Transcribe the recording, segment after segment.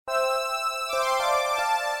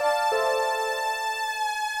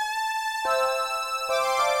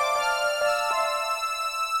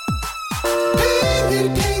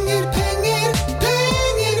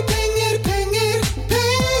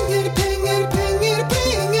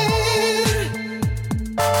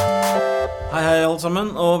alle sammen,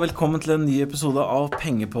 og velkommen til en ny episode av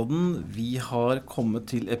Pengepodden. Vi har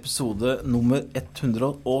kommet til episode nummer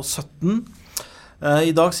 117.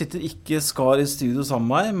 I dag sitter ikke Skar i studio sammen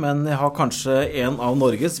med meg, men jeg har kanskje en av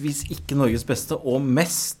Norges, hvis ikke Norges beste og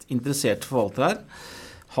mest interesserte forvalter her.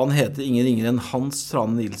 Han heter ingen ringere enn Hans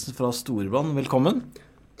Trane Nielsen fra Storebrand. Velkommen.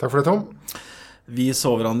 Takk for det, Tom. Vi så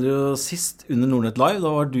hverandre jo sist under Nordnet Live. Da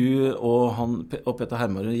var du og Petter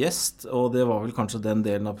Hermarud gjest, og det var vel kanskje den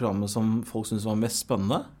delen av programmet som folk synes var mest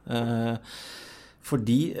spennende.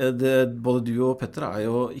 Fordi både du og Petter er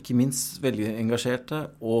jo ikke minst veldig engasjerte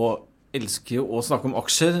og elsker jo å snakke om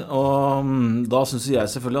aksjer, og da synes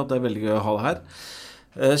jeg selvfølgelig at det er veldig gøy å ha det her.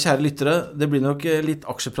 Kjære lyttere, det blir nok litt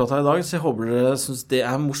aksjeprat her i dag, så jeg håper dere synes det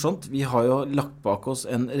er morsomt. Vi har jo lagt bak oss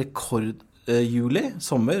en rekordjuli,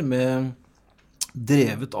 sommer, med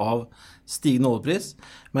drevet av stigende oljepris,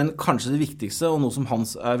 men kanskje det viktigste, og noe som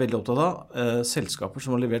Hans er veldig opptatt av, selskaper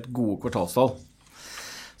som har levert gode kvartalstall.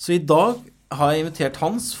 Så i dag har jeg invitert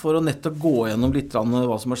Hans for å nettopp gå gjennom litt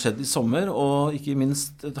hva som har skjedd i sommer, og ikke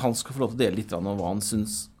minst Hans skal få lov til å dele litt om hva han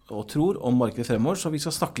synes og tror om markedet fremover, så vi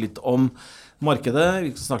skal snakke litt om markedet,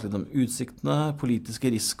 vi skal snakke litt om utsiktene,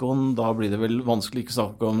 politiske risikoen, da blir det vel vanskelig ikke å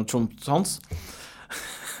snakke om Trump, Hans.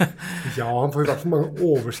 Ja, han får i hvert fall mange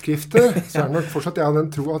overskrifter, så er det nok fortsatt jeg har den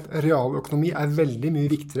tro at realøkonomi er veldig mye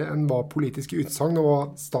viktigere enn hva politiske utsagn og hva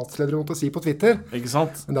statsledere måtte si på Twitter. Ikke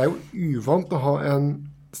sant? Men det er jo uvant å ha en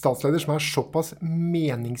statsleder som er såpass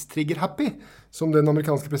meningstrigger-happy som den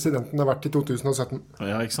amerikanske presidenten har vært i 2017.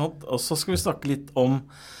 Ja, ikke sant? Og så skal vi snakke litt om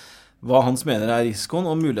hva Hans mener er risikoen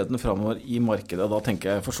og mulighetene fremover i markedet. Da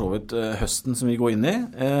tenker jeg for så vidt høsten som vi går inn i.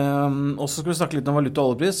 Og så skal vi snakke litt om valuta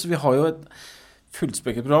og oljepris. Vi har jo et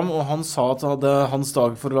fullspekket program, og han sa at det er hans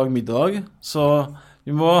dag for å lage middag, så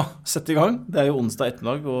vi må sette i gang. Det er jo onsdag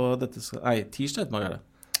ettermiddag, og tirsdag ettermiddag er det.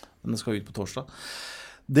 Men det skal ut på torsdag.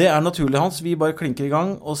 Det er naturlig, Hans. Vi bare klinker i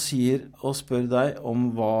gang og spør deg om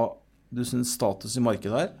hva du synes status i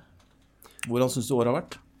markedet er. Hvordan synes du året har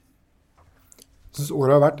vært? Jeg synes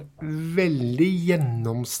året har vært veldig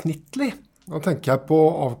gjennomsnittlig. Da tenker jeg på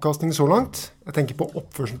avkastning så langt. Jeg tenker på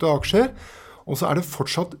oppførsel til aksjer. Og så er det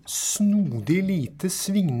fortsatt snodig lite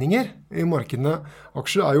svingninger i markedene.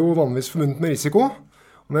 Aksjer er jo vanligvis forbundet med risiko.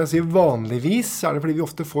 Og når jeg sier vanligvis, så er det fordi vi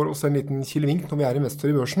ofte får oss en liten kilevink når vi er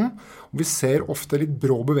investor i børsen. Og vi ser ofte litt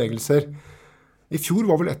brå bevegelser. I fjor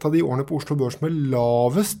var vel et av de årene på Oslo Børs med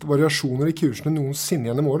lavest variasjoner i kursene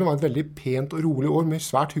noensinne gjennom året. Det var et veldig pent og rolig år med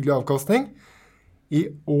svært hyggelig avkastning. I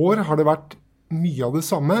år har det vært mye av det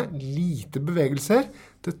samme, lite bevegelser,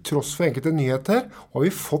 til tross for enkelte nyheter, og har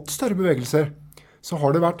vi fått større bevegelser, så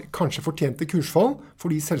har det vært kanskje fortjente kursfall,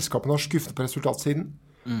 fordi selskapene har skuffet på resultatsiden.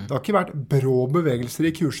 Det har ikke vært brå bevegelser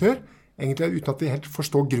i kurser, egentlig uten at vi helt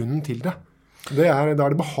forstår grunnen til det. Da er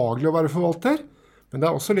det behagelig å være forvalter, men det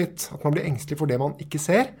er også litt at man blir engstelig for det man ikke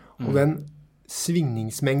ser, og den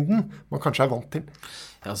svingningsmengden man kanskje er vant til.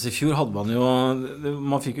 Ja, så i fjor hadde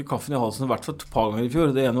man fikk jo kaffen i halsen i hvert fall et par ganger i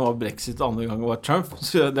fjor. Det ene var Brexit, det andre gangen var Trump.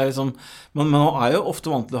 Så det er liksom, men man er jo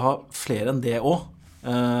ofte vant til å ha flere enn det også.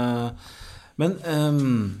 Men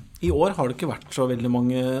i år har det ikke vært så veldig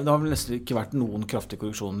mange, det har vel nesten ikke vært noen kraftige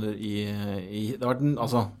korreksjoner det har vært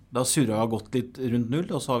det har surret gått litt rundt null,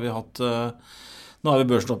 og så har vi hatt, nå har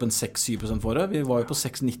vi børsen opp en 6-7% for året. Vi var jo på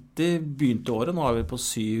 6,90 begynte året, nå er vi på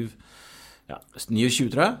 29,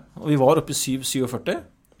 tror jeg, og vi var oppe i 7,47.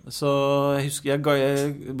 Så jeg husker jeg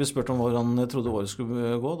ble spurt om hvordan jeg trodde året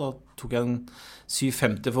skulle gå. Da tok jeg en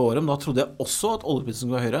 7,50 for året, men da trodde jeg også at oljeprisen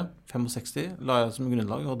skulle være høyere. 65 la jeg som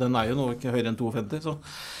grunnlag, og den er jo nå ikke høyere enn 52, så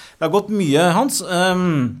det har gått mye, Hans.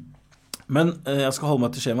 Men jeg skal holde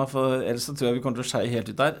meg til skjema, for ellers så tror jeg vi kommer til å skeie helt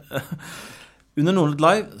ut der. Under Nordnet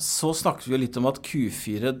Live så snakket vi litt om at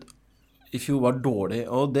Q4 i fjor var dårlig,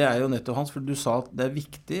 og det er jo nettopp, Hans, for du sa at det er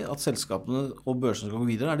viktig at selskapene og børsene skal gå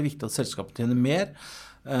videre. Er det viktig at selskapene tjener mer,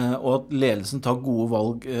 og at ledelsen tar gode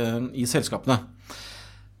valg i selskapene?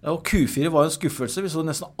 Og Q4 var en skuffelse. Vi så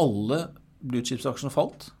nesten alle blue chips-aksjene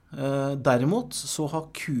falt. Derimot så har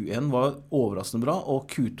Q1 var overraskende bra, og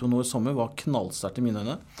Q2 nå i sommer var knallsterkt i mine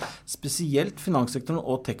øyne. Spesielt finanssektoren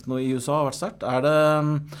og tekno i USA har vært sterkt. Er det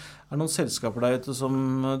noen selskaper der ute som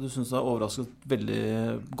du synes har overrasket veldig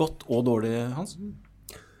godt og dårlig, Hans?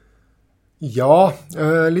 Ja,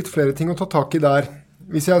 litt flere ting å ta tak i der.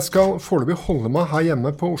 Hvis jeg skal foreløpig holde meg her hjemme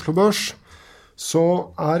på Oslo Børs, så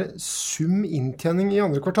er sum inntjening i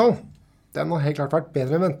andre kvartal. Den har helt klart vært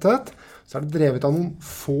bedre enn ventet. Så er det drevet av noen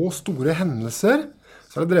få store hendelser.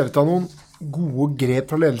 Så er det drevet av noen gode grep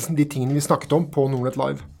fra ledelsen, de tingene vi snakket om på Nordnet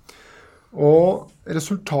Live. Og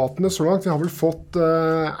resultatene så langt, vi har vel fått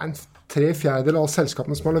 3/4 av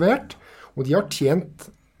selskapene som har levert, og de har tjent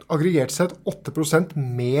aggregert sett 8%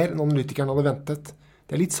 mer enn analytikerne hadde ventet.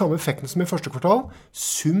 Det litt samme effekten som i første kvartal.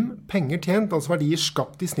 Sum penger tjent, altså verdier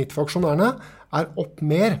skapt i snitt for aksjonærene, opp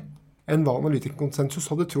mer enn hva analytikerkonsensus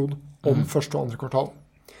hadde trodd om første og andre kvartal.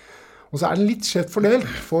 Og så det litt skjevt fordelt,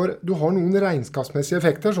 for du har noen regnskapsmessige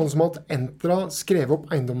effekter, sånn som at Entra skrev opp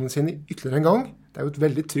eiendommene sine ytterligere en gang. Det jo et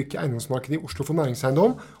veldig trykk i eiendomsmarkedet i Oslo for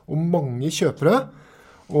næringseiendom, og mange kjøpere.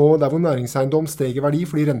 Og der hvor næringseiendom steg i verdi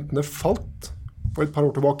fordi rentene falt for et par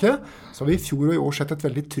år tilbake, så har vi i fjor og i år sett et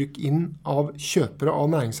veldig trykk inn av kjøpere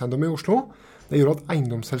av næringseiendom i Oslo. Det gjør at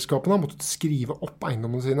eiendomsselskapene har måttet skrive opp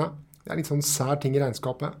eiendommene sine. Det litt sånn sær ting i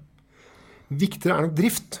regnskapet. Viktigere nok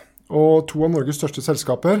drift, og to av Norges største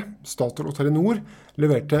selskaper, Statoil og Telenor,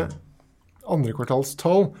 leverte andre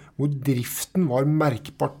kvartalstall hvor driften var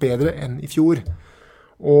merkbart bedre enn i fjor.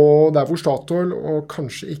 Og der hvor Statoil og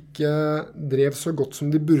kanskje ikke drev så godt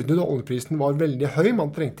som de burde da oljeprisen var veldig høy,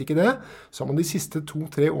 man trengte ikke det, så har man de siste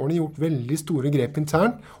 2-3 årene gjort veldig store grep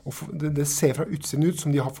internt, og det ser fra utsiden ut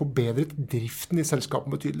som de har forbedret driften i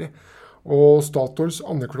selskapet betydelig. Og Statoils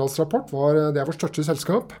andre kvartalsrapport det vårt største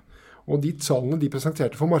selskap, og de tallene de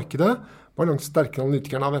presenterte for markedet var langt sterkere enn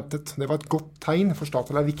analytikerne har ventet. Det var et godt tegn, for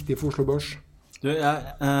Statoil viktig for Oslo Børs. Du,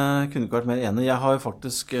 jeg kunne ikke vært mer enig. Jeg har jo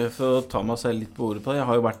faktisk, for å ta meg selv litt på ordet på det, jeg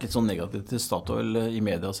har jo vært litt sånn negativ til Statoil i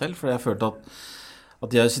media selv, for jeg følte at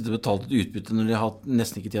de har sittet og betalt et utbytte når de har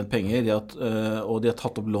nesten ikke tjent penger, og de har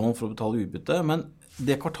tatt opp lån for å betale utbytte. Men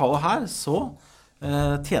det kvartalet her, så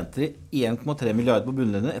tjente de 1,3 milliarder på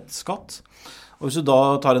bunnlinjen etter skatt. Og hvis du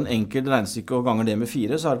da tar en enkelt regnestykke og ganger det med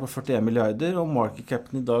 4, så det på 41 milliarder, og market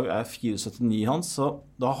capen i dag 4,79 hans, så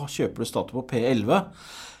da kjøper du Statoil på P11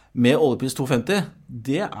 med oljepris 2,50.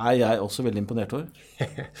 Det jeg også veldig imponert over.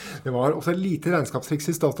 Det var også et lite regnskapstriks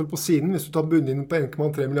i Statoil på siden, hvis du tar bunnlinjen på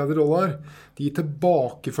 1,3 milliarder dollar. De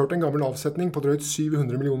tilbakeførte en gammel avsetning på drøyt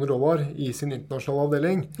 700 millioner dollar i sin internasjonale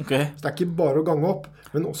avdeling. Okay. Så det ikke bare å gange opp,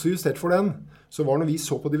 men også justert for den. Så når vi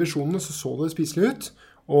så på divisjonene, så det spiselig ut.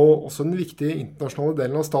 Og også den viktige internasjonale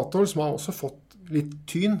delen av Statoil, som har også fått litt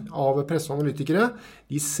tyn av presse og analytikere,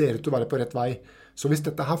 de ser ut til å være på rett vei. Så hvis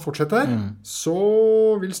dette her fortsetter, så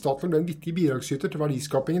vil Statoil bli en viktig bidragsyter til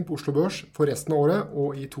verdiskapingen på Oslo Børs for resten av året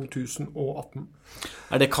og i 2018.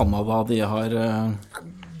 Det Canada de har?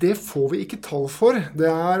 Det får vi ikke tall for. Jeg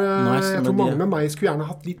tror mange med meg skulle gjerne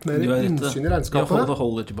hatt litt mer innsyn i regnskapet. De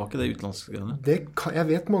holder tilbake det utenlandske greiene. Jeg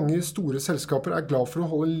vet mange store selskaper glad for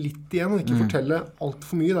å holde litt igjen og ikke fortelle alt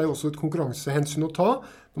for mye. Det jo også et konkurransehensyn å ta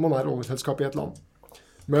når man oljeselskap i et land.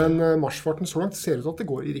 Men marsfarten så langt ser ut til at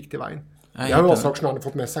det går i riktig veien. Jeg har jo også aksjonærene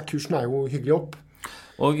fått med seg. Kursen jo hyggelig opp.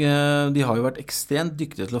 Og de har jo vært ekstremt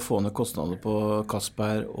dyktige til å få ned kostnader på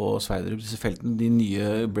Castberg og Sverdrup. Disse feltene, de nye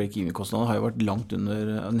break-even-kostnadene har jo vært langt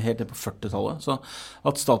under, helt ned på 40-tallet. Så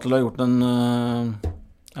at Statoil har gjort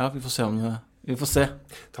vi får se om vi får se.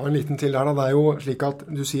 Ta en liten til der da. Det jo slik at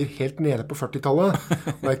du sier helt nede på 40-tallet.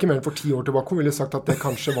 Det ikke mer enn for 10 år tilbake. Hun ville sagt at det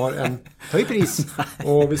kanskje var en høy pris.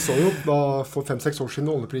 Og vi så jo da for 5-6 år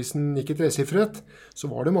siden oljeprisen gikk i tresifret,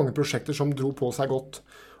 så var det mange prosjekter som dro på seg godt.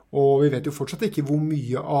 Og vi vet jo fortsatt ikke hvor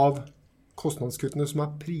mye av kostnadskuttene som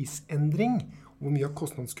prisendring, og hvor mye av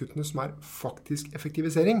kostnadskuttene som faktisk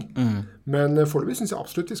effektivisering. Men foreløpig synes jeg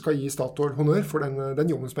absolutt vi skal gi Statoil honnør for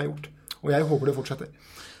den jobben som gjort. Og jeg håper det fortsetter.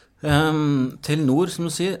 Telenor, som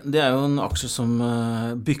du sier, det jo en aksje som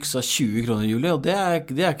byksa 20 kroner i juli, og det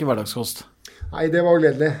ikke hverdagskost. Nei, det var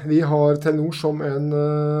gledelig. Vi har Telenor som en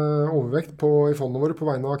overvekt i fondene våre på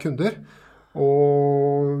vegne av kunder,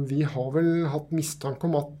 og vi har vel hatt mistanke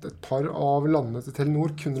om at et par av landene til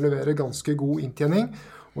Telenor kunne levere ganske god inntjening,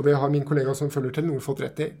 og det har min kollega som følger Telenor fått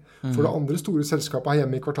rett i. For det andre store selskapet her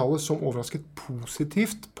hjemme i kvartalet som overrasket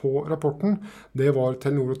positivt på rapporten, det var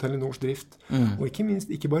Telenor og Telenors drift. Og ikke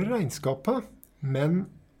minst, ikke bare regnskapet, men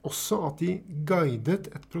også at de guidet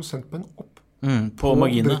et prosentpoeng opp på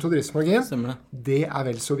brutto driftsmargin. Det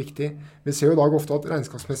vel så viktig. Vi ser jo i dag ofte at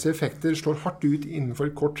regnskapsmessige effekter slår hardt ut innenfor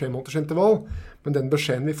et kort 3 måneders intervall, men den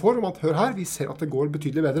beskjeden vi får om at hør her, vi ser at det går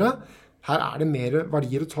betydelig bedre, her det mer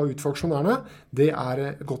verdier å ta ut for aksjonærene. Det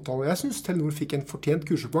et godt tall. Jeg synes Telenor fikk en fortjent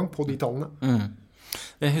kursoppgang på de tallene.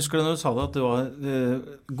 Jeg husker det når du sa det, at det var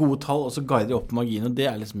gode tall, og så guider de opp marginen. Det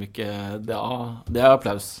liksom ikke... Det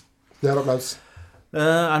applaus. Det applaus.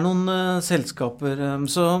 Noen selskaper...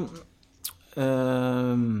 Så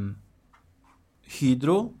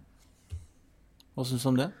Hydro, hva synes du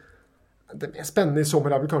om det? Det mest spennende i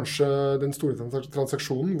sommer vel kanskje den store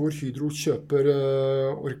transaksjonen hvor Hydro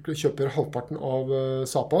kjøper halvparten av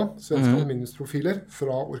Sapa, svenske aluminiumsprofiler,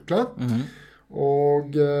 fra Orkla.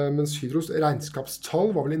 Og mens Hydros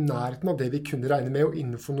regnskapstall var vel i nærheten av det vi kunne regne med, og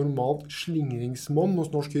innenfor normalt slingringsmonn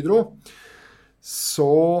hos Norsk Hydro,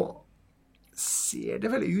 så ser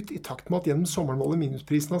det vel ut I takt med at gjennom sommeren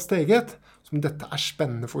aluminiumsprisen har steget, som dette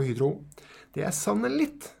spennende for Hydro. Det jeg savner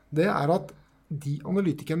litt, det at de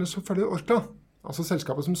analytikerne som følger Orkla, altså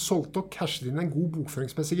selskapet som solgte og cashet inn en god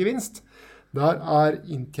bokføringsmessig gevinst, der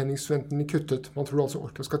inntjeningsforventningene kuttet. Man tror altså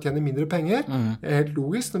Orkla skal tjene mindre penger. Det helt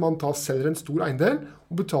logisk når man selger en stor eiendel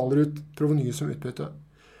og betaler ut provenyet som utbytte.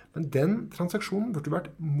 Men den transaksjonen burde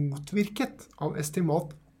vært motvirket av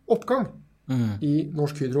estimat oppgang I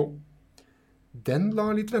Norsk Hydro. Den la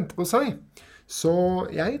litt vente på seg. Så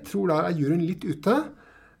jeg tror der juryen litt ute.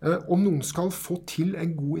 Om noen skal få til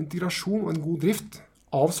en god integrasjon og en god drift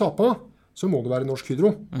av Sapa, så må det være Norsk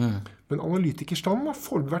Hydro. Men analytikerstanden har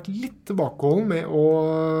foreløpig vært litt tilbakeholden med å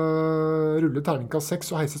rulle terningkast 6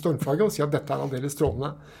 og heise stormflagget og si at dette aldeles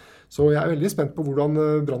strålende. Så jeg veldig spent på hvordan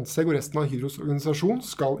Brandtzæg og resten av Hydros organisasjon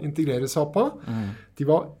skal integrere Sapa. De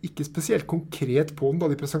var ikke spesielt konkret på den da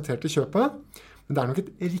de presenterte kjøpet, men det nok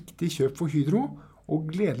et riktig kjøp for Hydro, og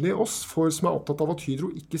gledelig oss som opptatt av at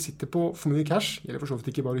Hydro ikke sitter på for mye cash, gjelder for så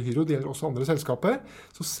vidt ikke bare Hydro, det gjelder også andre selskaper,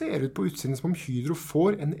 så ser det ut på utsiden som om Hydro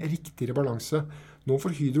får en riktigere balanse. Nå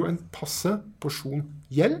får Hydro en passe porsjon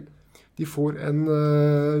gjeld. De får en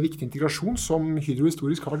viktig integrasjon som Hydro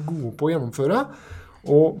historisk har vært gode på å gjennomføre,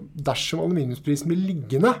 og dersom aluminiumsprisen blir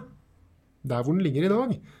liggende der hvor den ligger I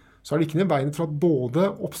dag, så det ikke noe veien for at både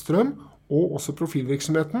oppstrøm og også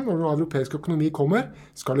profilvirksomheten, når den europeiske økonomi kommer,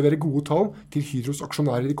 skal levere gode tall til Hydros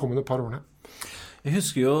aksjonærer de kommende par årene. Jeg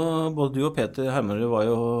husker jo, både du og Peter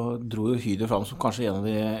Hermanrud dro jo Hydro fram som kanskje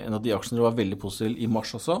en av de aksjene dere var veldig positive I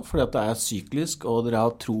mars også, fordi at det syklisk, og dere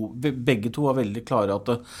har begge to var veldig klare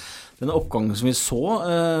at den oppgangen som vi så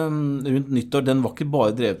rundt nyttår, den var ikke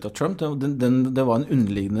bare drevet av Trump, det var en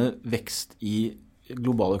underliggende vekst I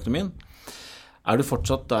globaløkonomien. Du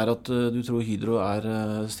fortsatt der at du tror Hydro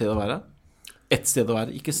stedet å være? Et sted å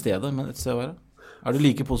være, ikke stedet, men et sted å være. Du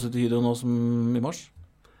like positiv til Hydro nå som I mars?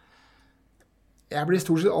 Jeg blir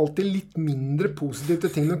stort sett alltid litt mindre positiv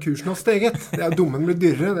til ting når kursen har steget. Det dummen blir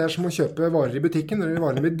dyrere, det som å kjøpe varer I butikken. Når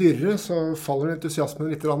varene blir dyrere, så faller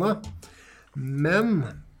entusiasmen litt. Men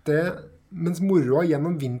mens moroa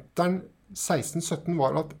gjennom vinteren 16-17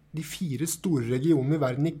 var at de 4 store regionene I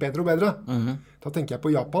verden gikk bedre og bedre. Da tenker jeg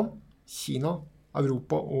på Japan, Kina,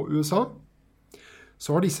 Europa og USA.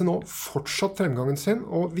 Så har disse nå fortsatt fremgangen sin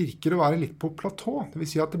og virker å være litt på platå. Det vil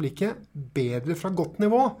si at det blir ikke bedre fra godt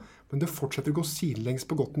nivå, men det fortsetter å gå sidelengs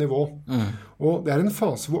på godt nivå. Og det en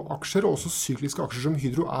fase hvor aksjer, og også sykliske aksjer som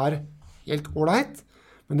Hydro, helt ordentlig.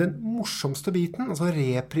 Men den morsomste biten, altså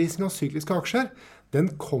reprising av sykliske aksjer,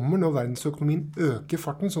 den kommer når verdensøkonomien øker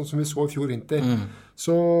farten, sånn som vi så I fjor vinter.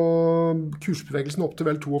 Så kursbevegelsen opp til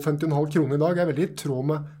vel 52,5 kroner I dag veldig I tråd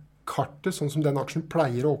med kartet, sånn som den aksjen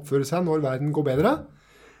pleier å oppføre seg når verden går bedre.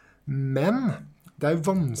 Men det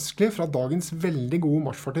vanskelig fra dagens veldig gode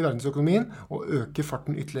marsfart I verdensøkonomien å øke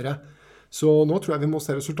farten ytterligere. Så nå tror jeg vi må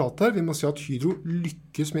se resultater. Vi må se at Hydro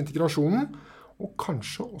lykkes med integrasjonen, og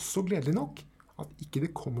kanskje også gledelig nok at ikke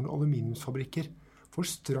det kommer noen aluminiumsfabrikker. For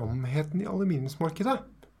stramheten I aluminiumsmarkedet,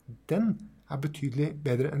 den betydelig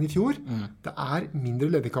bedre enn I fjor. Det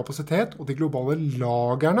mindre ledig kapasitet, og de globale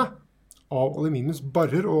lagerne av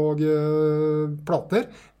aluminiumsbarrer og plater,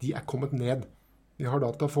 de kommet ned. Vi har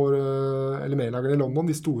data for LME-lagerne I London,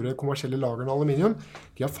 de store kommersielle lagerne av aluminium.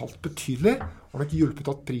 De har falt betydelig, og har nok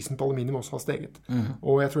hjulpet at prisen på aluminium også har steget.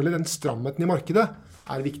 Og jeg tror den stramheten I markedet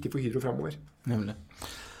viktig for Hydro fremover. Nemlig.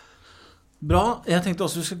 Bra, jeg tenkte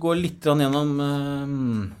også vi skal gå litt gjennom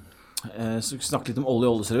snakke litt om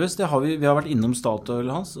oljeservice. Vi har vært innom Statoil,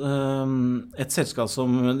 Hans. Et selskap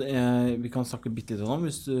som vi kan snakke bitte litt om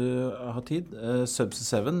hvis du har tid.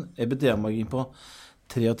 Subsea 7, EBITDA-margin på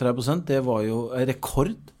 33%, det var jo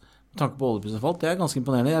rekord med tanke på oljeprisen falt. Det ganske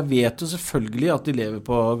imponerende. Jeg vet jo selvfølgelig at de lever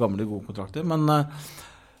på gamle gode kontrakter, men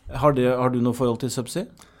har du noe forhold til Subsea?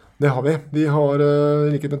 Det har vi. Vi har,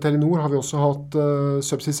 I likhet med Telenor, har vi også hatt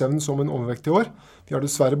Subsea 7 som en overvekt I år. Vi har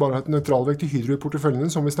dessverre bare hatt en nøytralvekt I Hydro I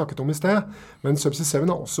porteføljen, som vi snakket om I sted, men Subsea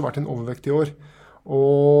 7 har også vært en overvekt I år.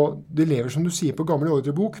 Og de lever, som du sier, på gamle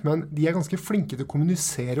ordrebok, men de ganske flinke til å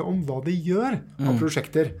kommunisere om hva de gjør av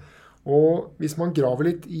prosjekter. Og hvis man graver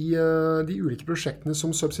litt I de ulike prosjektene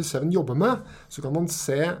som Subsea 7 jobber med, så kan man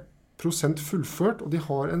se prosent fullført, og de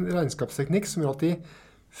har en regnskapsteknikk som gjør at de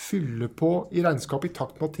fyller på I regnskap I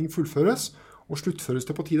takt med at ting fullføres, og sluttføres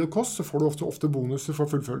det på tid og kost, så får du ofte bonuser for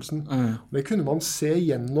fullførelsen. Det kunne man se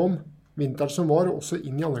gjennom vinteren som var, og også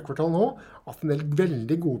inn I andre kvartal nå, at en del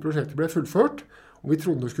veldig gode prosjekter ble fullført, og vi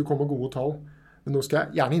trodde det skulle komme gode tall. Men nå skal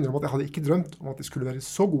jeg gjerne innrømme at jeg hadde ikke drømt om at det skulle være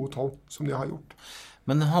så gode tall som de har gjort.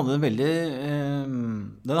 Men den har jo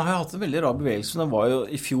hatt en veldig rar bevegelse.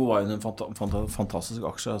 I fjor var den en fantastisk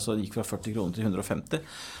aksje, altså det gikk fra 40 kroner til 150.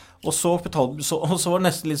 Og så var det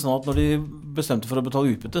nesten litt sånn at når de bestemte for å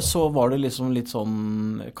betale utbytte, så var det liksom litt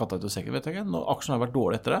sånn katta ut av sekken, vet jeg ikke. Når aksjen har vært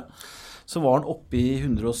dårlig etter det, så var den oppe i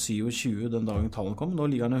 127 den dagen tallene kom. Nå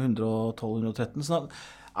ligger den i 112-113. Så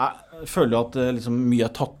føler du at liksom, mye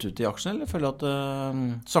er tatt ut i aksjen, eller føler du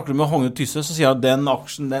at snakker du med Hogne Tysse, så sier jeg at den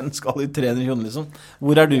aksjen den skal i 300 kroner liksom.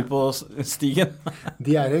 Hvor er du på stigen?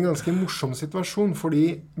 De er i en ganske morsom situasjon, fordi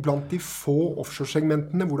blant de få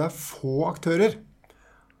offshore-segmentene hvor det er få aktører,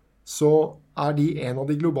 så er de en av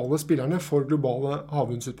de globale spillerne for globale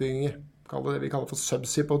havbunnsutbygginger. Det vi kaller for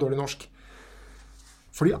subsea på dårlig norsk.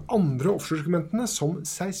 For de andre offshore-segmentene, som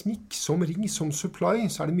seismikk, som ring, som supply,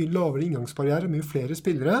 så er det mye lavere inngangsbarriere, mye flere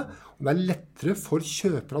spillere, og det er lettere for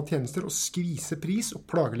kjøpere av tjenester å skvise pris og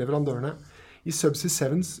plage leverandørene. I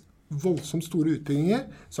Subsea 7s voldsomt store utbygginger,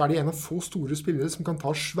 så er de en av få store spillere som kan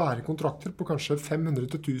ta svære kontrakter på kanskje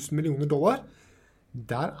 500 til 1000 millioner dollar.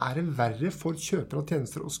 Der er det verre for kjøpere av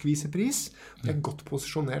tjenester å skvise pris. Det er godt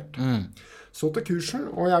posisjonert. Så til kursen,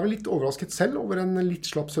 og jeg er vel litt overrasket selv over en litt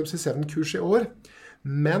slapp Subsea 7-kurs i år.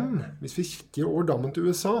 Men hvis vi kikker over dammen til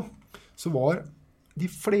USA, så var de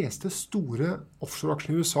fleste store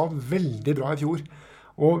offshore-aksjene i USA veldig bra i fjor.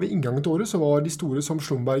 Og ved inngangen til året så var de store som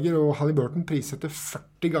Schlumberger og Halliburton priset til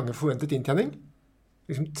 40 ganger forventet inntjening.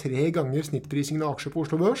 Liksom 3 ganger snittprisingen av aksjer på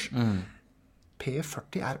Oslo Børs.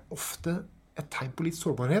 P40 er ofte et tegn på litt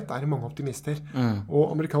sårbarhet, er det mange optimister. Og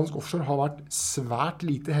amerikansk offshore har vært svært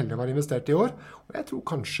lite heldig å være investert i år. Og jeg tror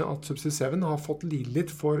kanskje at Subsea 7 har fått lide litt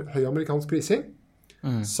for høy amerikansk prising,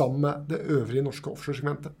 sammen med det øvrige norske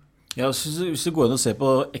offshore-segmentet. Ja, hvis du går inn og ser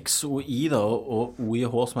på XOI da, og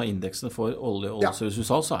OIH, som er indeksene for olje og service i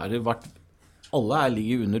USA, så er det vært, alle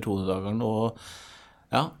ligger under 200-dageren, og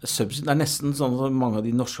ja, Subsea, det er nesten sånn at mange av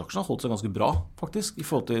de norske aksjene har holdt seg ganske bra, faktisk, i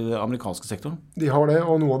forhold til den amerikanske sektoren. De har det,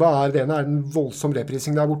 og noe av det ene er den voldsom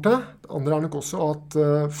reprising der borte. Det andre er nok også at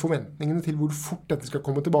forventningene til hvor fort dette skal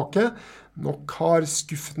komme tilbake, nok har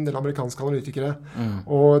skuffet en del amerikanske analytikere.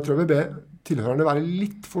 Og jeg tror vi ber tilhørende være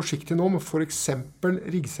litt forsiktige nå med for eksempel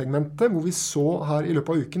riggsegmentet, hvor vi så her i løpet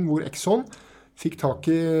av uken hvor Exxon fikk tak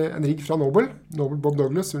i en rigg fra Noble Bob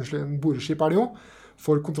Douglas, en boreskip er det jo,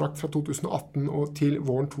 for kontrakt fra 2018 og til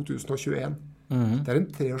våren 2021. Det er en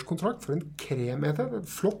 3-årskontrakt for en kremenhet, en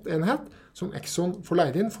flott enhet, som Exxon får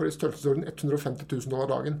leid inn for i størrelsesorden $150 000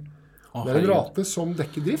 dagen. Det er en rate som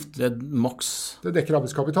dekker drift. Det er maks. Det dekker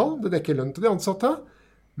arbeidskapital, det dekker lønn til de ansatte,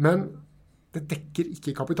 men det dekker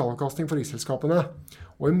ikke kapitalavkastning for riksselskapene.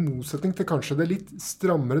 Og i motsetning til kanskje det litt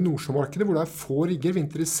strammere Nordsjømarkedet, hvor det er få rigger,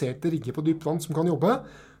 vinteriserte rigger på dypt vann som kan jobbe,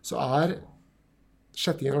 så er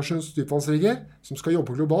 6. generasjons dypvannsrigger som skal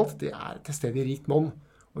jobbe globalt, det er til stede i rikt monn.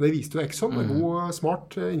 Og det viste jo Exxon med god,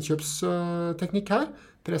 smart innkjøpsteknikk her.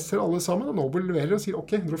 Presser alle sammen, og Noble leverer og sier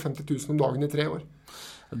ok, 150 000 om dagen i 3 år.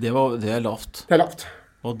 Det er lavt. Det er lavt.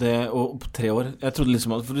 Og på 3 år, jeg trodde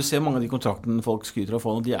liksom at, for du ser mange av de kontraktene folk skryter av å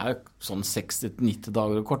få, og de er sånn 60-90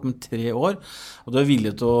 dager og kort, men 3 år, og du er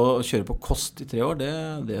villig til å kjøre på kost i 3 år,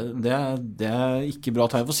 det er ikke bra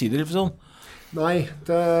tegn for Seadrill, for sånn. Nei,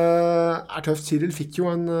 det er tøft. Seadrill fikk jo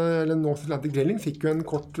eller North Atlantic Drilling fikk jo en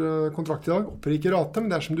kort kontrakt i dag, oppgjør ikke rate,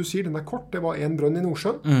 men det er som du sier, den er kort, det var en brønn i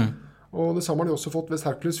Nordsjøen. Og det samme har de også fått. West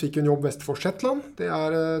Hercules fikk en jobb vest for Shetland. Det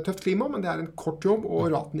er tøft klima, men det er en kort jobb, og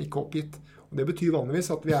raten ikke oppgitt. Og det betyr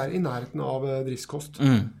vanligvis at vi er i nærheten av driftskost.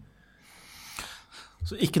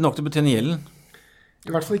 Så ikke nok til å betjene gjelden?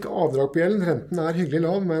 I hvert fall ikke avdrag på gjelden. Renten er hyggelig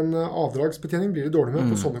lav, men avdragsbetjening blir det dårlig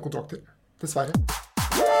med på sånne kontrakter. Dessverre.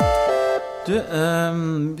 Du,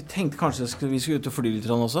 vi tenkte kanskje vi skulle ut og fly litt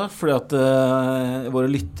også, fordi at våre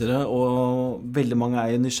lyttere og veldig mange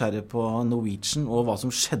er nysgjerrige på Norwegian og hva som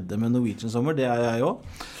skjedde med Norwegian sommer, det er jeg også.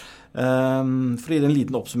 For å gi en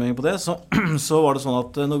liten oppsummering på det, så var det sånn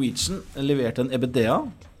at Norwegian leverte en EBITDA,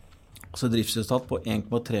 altså driftsresultat på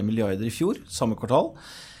 1,3 milliarder i fjor, samme kvartal.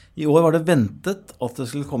 I år var det ventet at det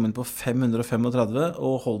skulle komme inn på 535,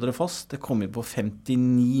 og hold dere fast, det kom inn på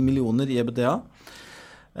 59 millioner i EBITDA.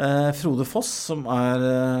 Frode Foss, som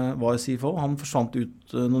var CFO, han forsvant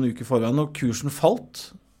ut noen uker forveien, og kursen falt.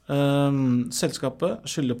 Selskapet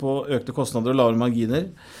skylder på økte kostnader og lavere marginer.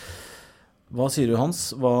 Hva sier du,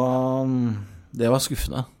 Hans? Det var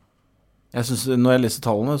skuffende. Jeg synes, når jeg leser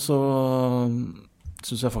tallene, så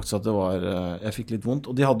synes jeg faktisk at jeg fikk litt vondt.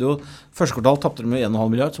 Og de hadde jo, første kvartal tappte de med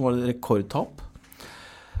 1,5 milliard, som var et rekordtap.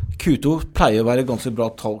 Q2 pleier å være et ganske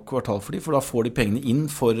bra kvartal for dem, for da får de pengene inn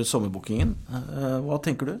for sommerbookingen. Hva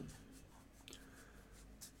tenker du?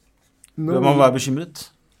 Bør man være bekymret?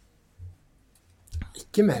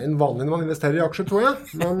 Ikke mer enn vanlig når man investerer i aksjer, tror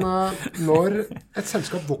jeg. Men når et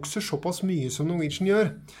selskap vokser såpass mye som Norwegian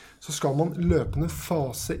gjør, så skal man løpende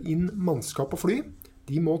fase inn mannskap og fly.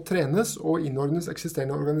 de må trenes og innordnes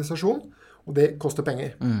eksisterende organisasjon, og det koster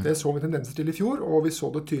penger. Det så vi tendenser til i fjor, og vi så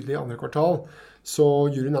det tydelig i andre kvartal. Så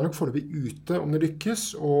juryen nok foreløpig ute om det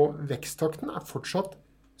lykkes, og veksttakten fortsatt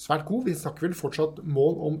svært god. Vi snakker vel fortsatt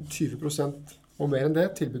mål om 20% og mer enn det,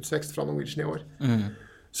 tilbudsvekst fra Norwegian i år.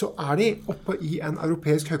 Så de oppe i en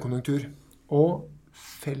europeisk høykonjunktur, og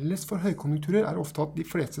felles for høykonjunkturer ofte at de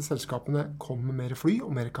fleste selskapene kommer med mer fly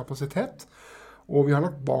og mer kapasitet, og vi har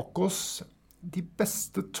lagt bak oss de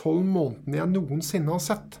beste 12 månedene jeg noensinne har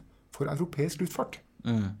sett for europeisk luftfart.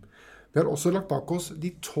 Vi har også lagt bak oss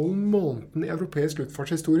de 12 månedene i europeisk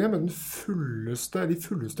luftfartshistorie med de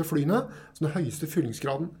fulleste flyene, så den høyeste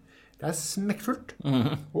fyllingsgraden. Det smekkfullt,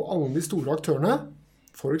 og alle de store aktørene,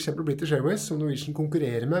 for eksempel British Airways, som Norwegian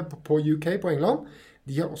konkurrerer med på UK, på England,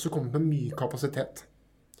 de har også kommet med mye kapasitet.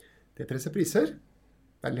 Det presser priser,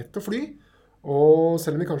 det lett å fly, og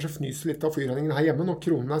selv om vi kanskje fnyser litt av flyregningen her hjemme når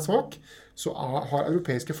kronen svak, så har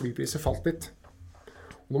europeiske flypriser falt litt.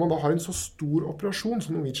 Og når man da har en så stor operasjon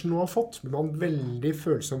som Norwegian nå har fått, blir man veldig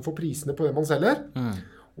følsom for prisene på det man selger,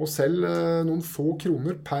 og selv noen få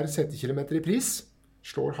kroner per setekilometer i pris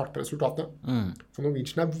slår hardt på resultatet. For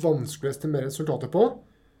Norwegian vanskelig å estimere resultatet på.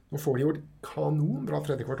 Nå får de gjort kanonbra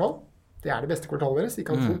tredje kvartal. Det det beste kvartalet deres. De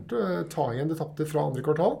kan fort ta igjen det tapte fra andre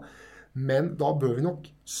kvartal. Men da bør vi nok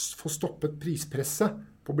få stoppet prispresset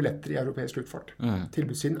på billetter i europeisk luftfart.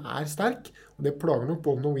 Tilbudssiden sterk, og det plager nok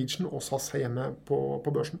både Norwegian og SAS her hjemme på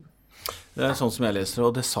børsen. Det sånn som jeg leser,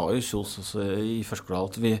 og det sa jo Kjos også i første kvartal,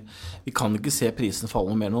 at vi kan ikke se prisen falle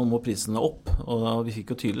noe mer nå, må prisene opp. Og vi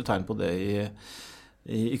fikk jo tydelig tegn på det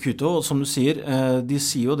i Q2, og som du sier, de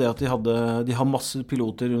sier jo det at de har masse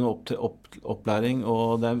piloter under opplæring,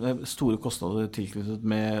 og det store kostnader tilknyttet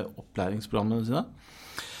med opplæringsprogrammene sine.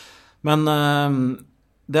 Men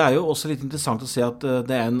det jo også litt interessant å se at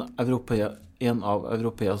det en av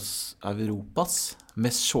Europas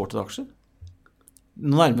mest shortet aksjer.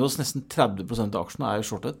 Nå nærmer vi oss nesten 30% av aksjene jo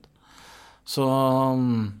shortet. Så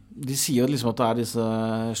de sier jo liksom at det disse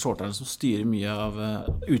shorterne som styrer mye av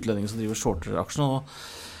utlendingene som driver shorter-aksjene. Og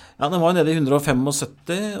den var nede i 175,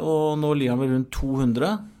 og nå ligger den vel rundt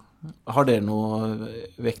 200. Har dere noe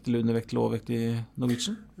vekt eller undervekt eller overvekt i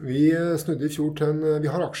Norwegian? Vi snudde i fjor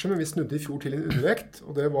vi har aksjer, men vi snudde i fjor til en undervekt,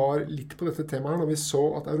 og det var litt på dette temaet her, når vi så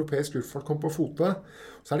at europeisk luftfart kom på fote.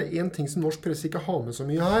 Så det en ting som norsk presse ikke har med så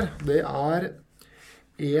mye her, det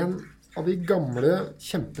en av de gamle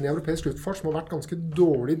kjempene i europeisk luftfart som har vært ganske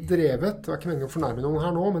dårlig drevet. Det ikke meningen å fornærme noen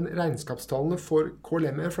her nå, men regnskapstallene for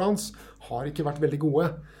KLM Air France har ikke vært veldig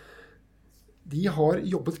gode. De har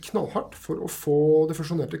jobbet knallhardt for å få det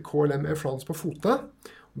fusjonerte KLM Air France på fote,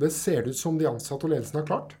 og det ser det ut som de ansatte og ledelsen har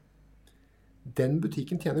klart. Den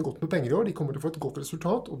butikken tjener godt med penger i år, de kommer til å få et godt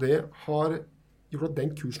resultat, og det har gjort at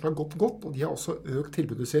den kursen har gått godt, og de har også økt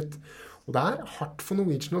tilbudet sitt. Og det hardt for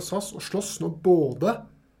Norwegian og SAS å slåss når både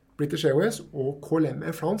British Airways og KLM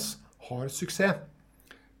Air France har suksess.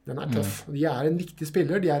 Den tøff. De en viktig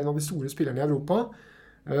spiller, de en av de store spillerne i Europa.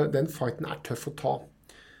 Den fighten tøff å ta.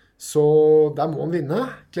 Så der må man vinne.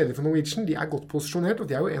 Gledelig for Norwegian, de godt posisjonert,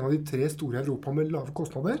 og de jo en av de 3 store i Europa med lave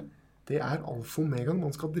kostnader. Det alfa og omega når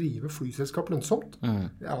man skal drive flyselskap lønnsomt.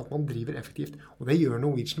 Det at man driver effektivt, og det gjør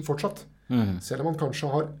Norwegian fortsatt. Selv om man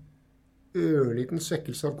kanskje har ørliten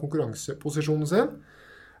svekkelse av konkurranseposisjonen sin.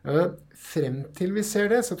 Frem til vi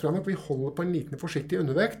ser det, så tror jeg nok vi holder på en liten forsiktig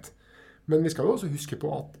undervekt. Men vi skal jo også huske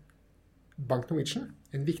på at Bank Norwegian,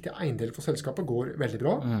 en viktig eiendel for selskapet, går veldig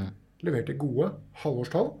bra. Leverte gode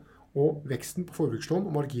halvårstall, og veksten på forbrukslån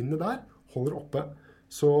og marginene der holder oppe.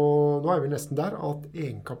 Så nå vi nesten der at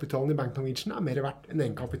egenkapitalen i Bank Norwegian mer verdt enn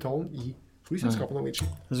egenkapitalen i flyselskapet Norwegian.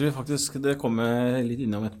 Det kommer litt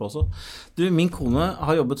innom etterpå også. Min kone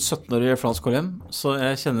har jobbet 17 år i Air France KLM, så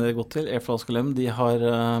jeg kjenner det godt til. Air France KLM, de har,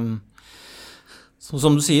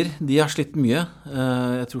 som du sier, de har slitt mye.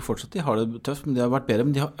 Jeg tror fortsatt de har det tøft, men de har vært bedre.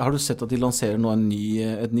 Men har du sett at de lanserer nå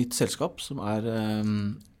et nytt selskap som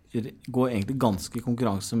går egentlig ganske i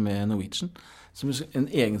konkurranse med Norwegian, som en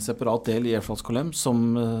egen separat del i Air France KLM,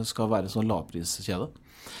 som skal være sånn lavpriskjede.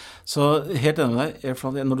 Så helt enig med deg, Air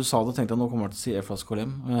France, når du sa det, tenkte jeg nå kommer jeg til å si Air France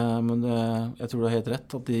KLM, men jeg tror du har helt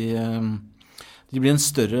rett, at de blir en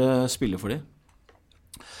større spiller for dem.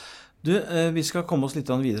 Vi skal komme oss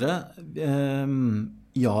litt videre.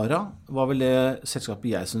 Yara var vel det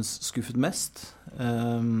selskapet jeg synes skuffet mest,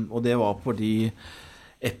 og det var fordi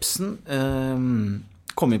Epson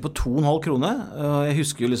kom inn på 2,5 kroner. Jeg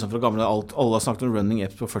husker jo liksom fra gamle alle har snakket om running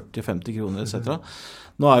apps på 40-50 kroner, etc.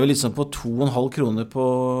 Nå vi liksom på 2,5 kroner på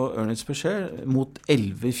earnings per share mot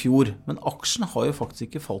 11 i fjor. Men aksjen har jo faktisk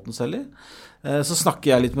ikke falt noe særlig. Så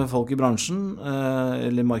snakker jeg litt med folk i bransjen,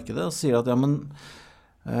 eller markedet, og sier at ja, men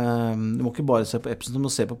Du må ikke bare se på Epson, du må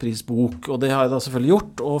se på prisbok, og det har jeg da selvfølgelig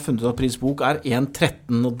gjort, og funnet ut at prisbok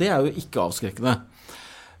 1,13, og det jo ikke avskrekkende.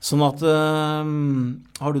 Sånn at,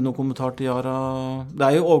 har du noen kommentar til Yara?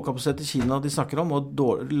 Det jo overkapasitet i Kina de snakker om, og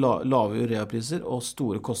lave ureapriser og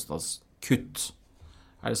store kostnadskutt.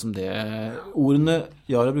 Det som det ordene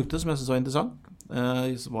Yara brukte, som jeg synes var interessant,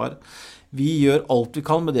 var vi gjør alt vi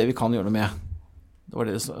kan med det vi kan gjøre noe med. Det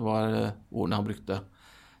var ordene han brukte.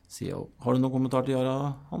 CEO. Har du noen kommentar til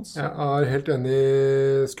Yara, Hans? Jeg helt enig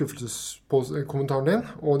i skuffelseskommentaren din,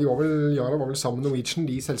 og Yara var vel sammen med Norwegian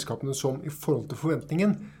de selskapene som i forhold til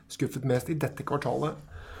forventningen skuffet mest i dette kvartalet.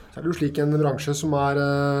 Så det jo slik en bransje som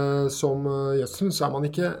som gjødsel, så man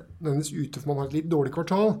ikke nødvendigvis ute for man har et litt dårlig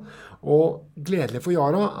kvartal. Og gledelig for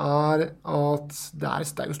Yara at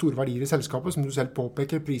det jo store verdier i selskapet, som du selv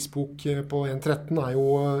påpeker. Prisbok på 1,13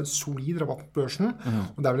 jo solid rabatt på børsen,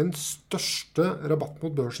 og det vel den største rabatt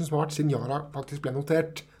mot børsen som har vært siden Yara faktisk ble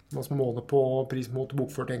notert, når man måler på pris mot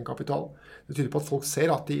bokført egenkapital. Det tyder på at folk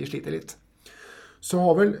ser at de sliter litt. Så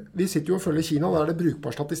vi sitter jo og følger Kina, der det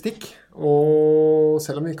brukbar statistikk, og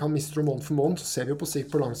selv om vi kan miste måned for måned, så ser vi jo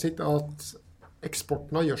på lang sikt at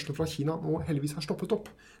eksporten av gjødsel fra Kina nå heldigvis har stoppet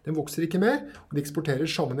opp. Den vokser ikke mer, og de eksporterer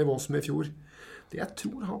samme nivå som i fjor. Det jeg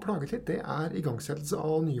tror har plaget litt, det igangsettelse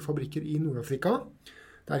av nye fabrikker i Nord-Afrika.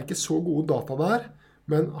 Det ikke så gode data der,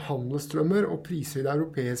 men handelsstrømmer og priser i det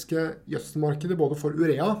europeiske gjødselmarkedet, både for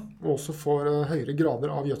urea og også for høyere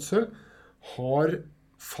grader av gjødsel, har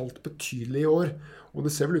falt betydelig i år. Og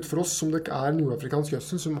det ser vel ut for oss som det nordafrikansk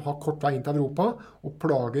gjødsel som har kort vei inn til Europa og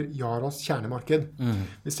plager Yaras kjernemarked.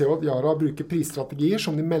 Vi ser jo at Yara bruker prisstrategier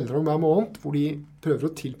som de melder om hver måned, hvor de prøver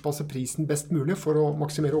å tilpasse prisen best mulig for å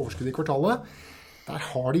maksimere overskudd i kvartalet. Der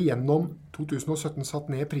har de gjennom 2017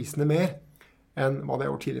 satt ned prisene mer enn hva det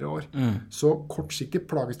har gjort tidligere år. Så kortsiktig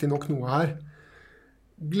plages de nok noe her.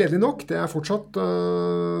 Gledelig nok, det fortsatt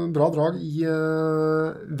bra drag i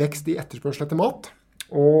vekst i etterspørsel etter mat.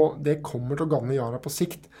 Og det kommer til å gagne Yara på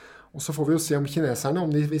sikt. Og så får vi jo se om kineserne,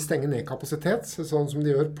 om de vil stenge ned kapasitet, sånn som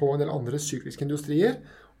de gjør på en del andre sykliske industrier,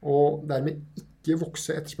 og dermed ikke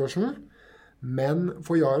vokse etterspørselen. Men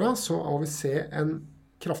for Yara så har vi se en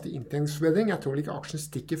kraftig inntjeningsforbedring. Jeg tror vel ikke aksjen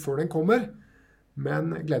stikker før den kommer,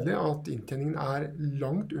 men gledelig at inntjeningen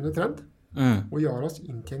langt under trend. Og Yaras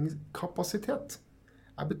inntjeningskapasitet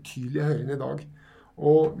betydelig høyere enn i dag.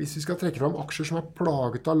 Og hvis vi skal trekke fram aksjer som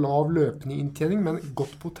plaget av lav løpende inntjening, men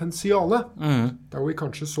godt potensiale, der vi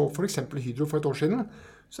kanskje så for eksempel Hydro for et år siden,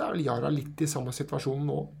 så vel Yara litt i samme situasjon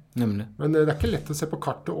nå. Nemlig. Men det ikke lett å se på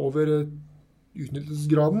kartet over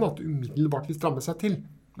utnyttelsesgraden, at umiddelbart vil stramme seg til.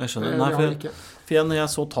 Jeg skjønner. Nei, for når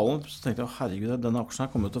jeg så tallene, så tenkte jeg, herregud, denne aksjen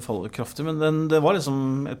her kommer til å falle kraftig, men det var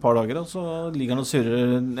liksom et par dager, og så ligger den og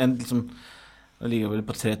surrer det ligger vel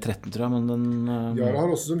på 3,13, tror jeg, men den... Yara har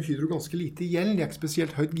også som Hydro ganske lite gjeld. De ikke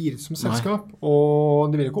spesielt høyt giret som selskap. Nei. Og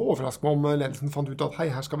det vil ikke overraske meg om ledelsen fant ut at hei,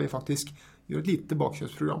 her skal vi faktisk gjøre et lite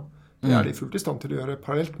tilbakekjøpsprogram. Det de fullt i stand til å gjøre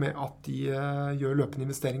parallelt med at de gjør løpende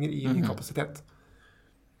investeringer i ny kapasitet.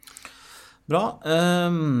 Bra.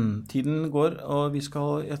 Tiden går, og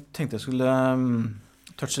jeg tenkte jeg skulle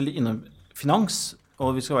touche litt innom finans,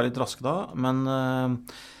 og vi skal være litt raske da, men...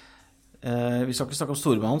 vi skal ikke snakke om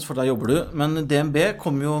Storebrand, for der jobber du, men DNB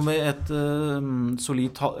kom jo med et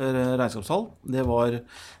solid regnskapstall. Det var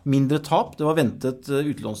mindre tap, det var ventet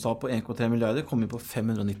utlånstap på 1,3 milliarder, kom inn på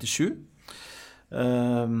 597.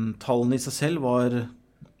 Tallene i seg selv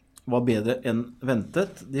var bedre enn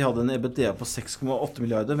ventet. De hadde en EBITDA på 6,8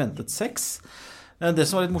 milliarder, ventet 6. Det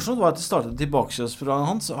som var litt morsomt var at det startet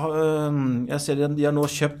tilbakekjøpsprogrammet hans. Jeg ser de har nå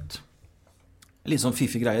kjøpt litt sånn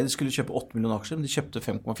fiffig greie. De skulle kjøpe 8 millioner aksjer, men de kjøpte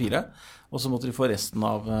 5,4, og så måtte de få resten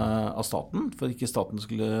av staten, for ikke staten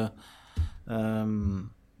skulle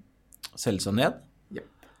selge seg ned. Yep.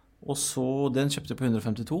 Og så, den kjøpte på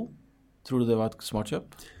 152. Tror du det var et smart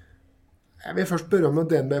kjøp? Jeg vil først berømme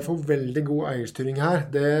DNB for veldig god eierstyring her.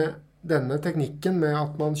 Denne teknikken med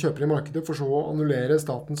at man kjøper i markedet for så å annullere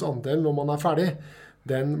statens andel når man ferdig,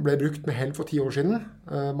 den ble brukt med hell for 10 år siden.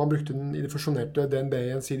 Man brukte den i det fusjonerte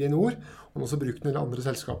DNB-gjensidige i nord, og man også brukte den i andre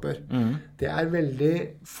selskaper. Det veldig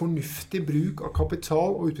fornuftig bruk av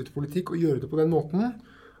kapital og utbyttepolitikk å gjøre det på den måten,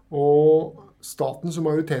 og staten som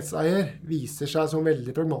majoritetseier viser seg som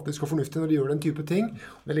veldig pragmatisk og fornuftig når de gjør den type ting.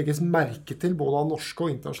 Og det legges merke til både av norske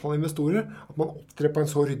og internasjonale investorer at man opptrer på en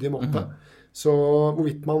så ryddig måte. Så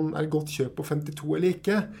hvorvidt man et godt kjøp på 52 eller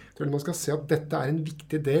ikke, tror jeg man skal se at dette en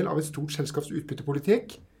viktig del av et stort selskaps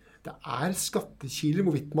utbyttepolitikk. Det skattekiler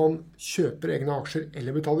hvorvidt man kjøper egne aksjer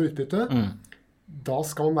eller betaler utbytte. Da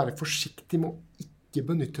skal man være forsiktig med å ikke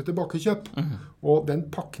benytte tilbakekjøp. Og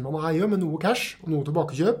den pakken man her gjør med noe cash og noe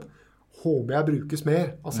tilbakekjøp, håper jeg brukes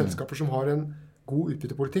mer av selskaper som har en god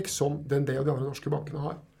utbyttepolitikk som den og de andre norske bankene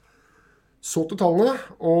har. Så til tallene,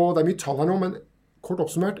 og det mye tall her nå, men kort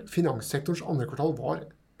oppsummert, finanssektorens andre kvartal var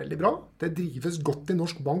veldig bra. Det drives godt i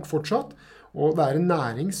norsk bank fortsatt, og det en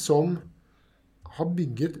næring som har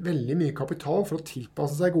bygget veldig mye kapital for å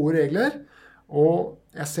tilpasse seg gode regler. Og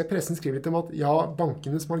jeg ser pressen skrive litt om at ja,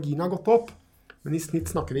 bankenes margin har gått opp, men i snitt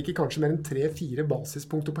snakker vi ikke kanskje mer enn 3-4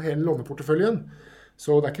 basispunkter på hele låneporteføljen.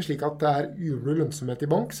 Så det ikke slik at det urolig lønnsomhet i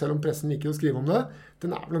bank, selv om pressen liker å skrive om det.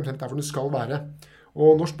 Den vel omtrent der hvor den skal være.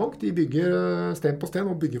 Og Norsk Bank de bygger sten på sten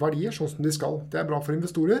og bygger verdier sånn som de skal. Det bra for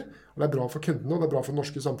investorer, og det bra for kundene, og det bra for det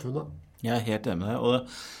norske samfunnet. Jeg helt enig med deg.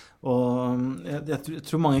 Og jeg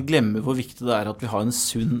tror mange glemmer hvor viktig det at vi har en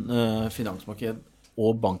sunn finansmarked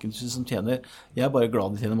og bankindustri som tjener. Jeg bare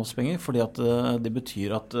glad de tjener masse penger, fordi at det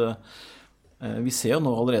betyr at vi ser jo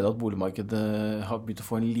nå allerede at boligmarkedet har begynt å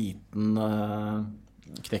få en liten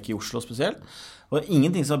knekk i Oslo spesielt. Og det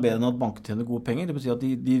ingenting som bedre enn at banker tjener gode penger. Det betyr at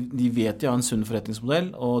de vet de har en sunn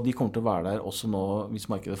forretningsmodell, og de kommer til å være der også nå hvis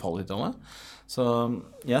markedet faller litt. Så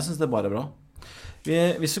jeg synes det bare bra.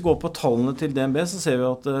 Hvis vi går på tallene til DNB, så ser vi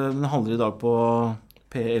at den handler i dag på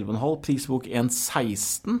P11,5, prisbok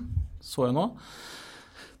 1,16, så jeg nå.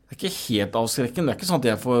 Det ikke helt avskrekkende, det ikke sånn at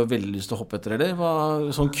jeg får veldig lyst til å hoppe etter det,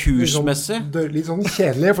 sånn kursmessig. Litt sånn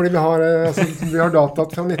kjedelig, fordi vi har data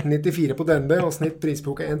fra 1994 på DNB, og snitt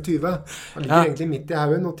prisbok 1,20. Man ligger egentlig midt i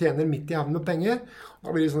haugen og tjener midt i haugen med penger.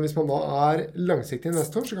 Da blir det sånn, hvis man da langsiktig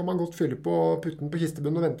investor, så kan man godt fylle på putten på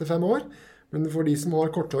kistebunnen og vente 5 år. Men for de som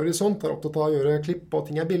har kortere horisont, opptatt av å gjøre klipp og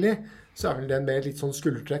ting billig, så vel DNB litt sånn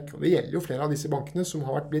skuldertrekk. Og det gjelder jo flere av disse bankene som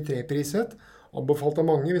har blitt repriset, anbefalt av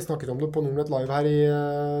mange. Vi snakket om det på Nordnet Live her i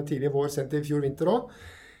tidlig vår, sent i fjor vinter også.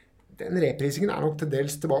 Den reprisingen nok til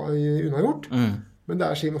dels unnagjort, men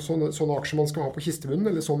det sånne aksjer man skal ha på kistebunnen,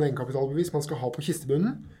 eller sånne egenkapitalbevis man skal ha på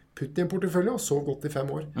kistebunnen, putt i en portefølje og så godt i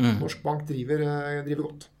 5 år. Norsk Bank driver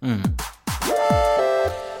godt.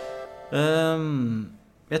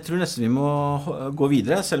 Jeg tror nesten vi må gå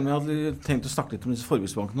videre, selv om jeg hadde tenkt å snakke litt om disse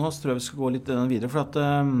forbruksbankene nå, så tror jeg vi skal gå litt videre, for at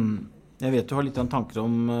jeg vet du har litt tanker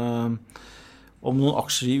om noen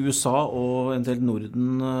aksjer i USA og en del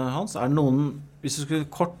Norden, Hans. Det noen, hvis du skulle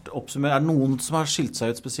kort oppsummere, det noen som har skilt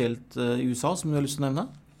seg ut spesielt i USA, som du har lyst til å nevne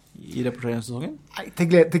i rapporteringssesongen? Nei,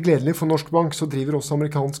 til gledelig for Norsk Bank så driver også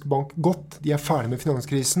amerikansk bank godt. De ferdig med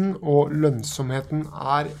finanskrisen, og lønnsomheten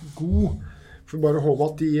god. For bare håpe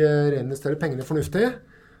at de reinvesterer pengene fornuftig.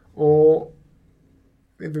 Og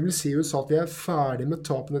jeg vil si i USA at de ferdig med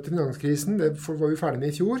tapene til finanskrisen. Det var vi ferdig med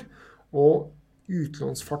i fjor. Og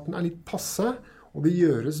utlånsfarten litt passe, og det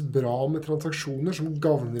gjøres bra med transaksjoner som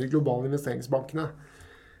gagner de globale investeringsbankene.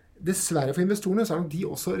 Dessverre for investorene så nok de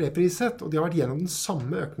også repriset, og de har vært gjennom den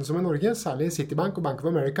samme økningen som i Norge, særlig Citibank og Bank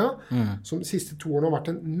of America, som de siste 2 årene har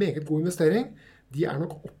vært en meget god investering. De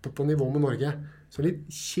nok oppe på nivå med Norge. Så litt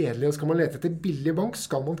kjedelig, og skal man lete etter billig bank,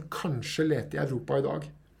 skal man kanskje lete i Europa i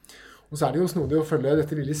dag. Og så det jo snodig å følge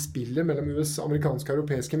dette lille spillet mellom amerikanske og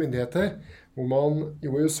europeiske myndigheter, hvor man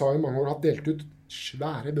jo i USA i mange år har delt ut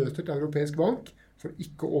svære bøter til europeisk bank for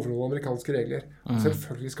ikke å overholde amerikanske regler. Og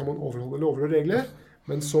selvfølgelig skal man overholde lover og regler,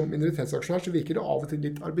 men som minoritetsaksjonær så virker det av og til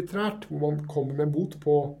litt arbitrært, hvor man kommer med en bot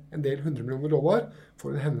på en del $100 millioner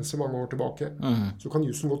for en hendelse mange år tilbake. Så kan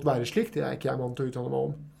jussen godt være slik, det ikke jeg mann til å uttale meg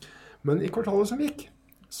om. Men i kvartalet som gikk,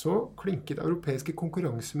 så klinket europeiske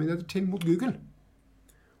konkurransemyndigheter til mot Google,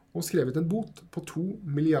 og skrevet en bot på $2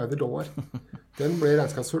 milliarder. Den ble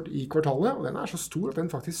regnskapsført i kvartalet, og den så stor at den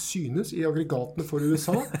faktisk synes i aggregatene for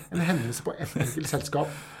USA, en hendelse på et enkelt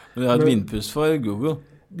selskap. Det et vindpust for Google.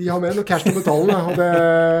 De har med noe cash til betalen, og det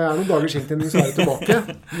noen dager siden så det tilbake,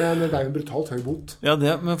 men det en brutalt høy bot. Ja,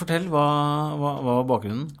 men fortell, hva var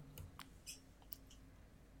bakgrunnen?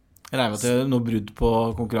 Jeg regner med at det noe brudd på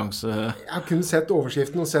konkurranse. Jeg har kun sett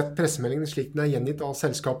overskriften og sett pressemeldingen slik den gjengitt av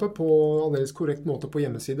selskapet på aldeles korrekt måte på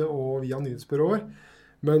hjemmeside og via nyhetsbyråer.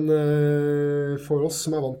 Men for oss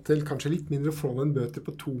som vant til kanskje litt mindre forhold enn bøter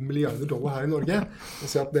på $2 milliarder her i Norge, å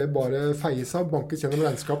se at det bare feies av, bankes gjennom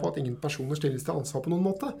regnskap og at ingen personer stilles til ansvar på noen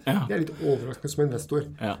måte, det litt overraskende som investor.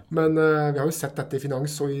 Ja. Men vi har jo sett dette i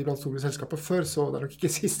finans og i blant store selskaper før, så det nok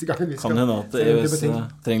ikke siste gang vi skal... Kan hende at EVS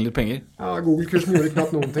trenger litt penger. Ja, Google-kursen gjorde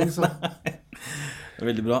knapt noen ting, så...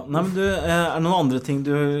 Veldig bra. Nei, men du, det noen andre ting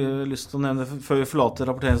du har lyst til å nevne før vi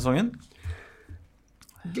forlater rapporteringssesongen?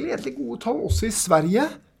 Gledelig gode tall også i Sverige,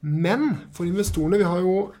 men for investorene, vi har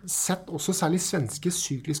jo sett også særlig svenske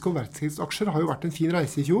sykliske og verktøysaksjer har jo vært en fin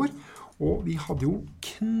reise i fjor, og vi hadde jo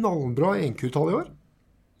knallbra egenkvartal i år.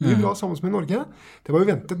 Mye bra sammen som i Norge. Det var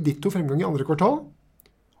jo ventet ditto fremgang i andre kvartal,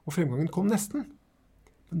 og fremgangen kom nesten.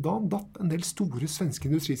 Men da datt en del store svenske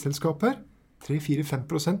industriselskaper,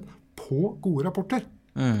 3-4-5% på gode rapporter.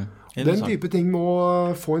 Den type ting må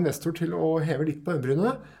få investor til å heve litt på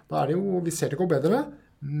øyenbrynene. Da det jo, vi ser det går bedre,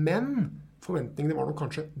 men forventningene var nok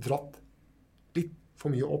kanskje dratt litt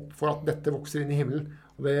for mye opp for at dette vokser inn i himmelen.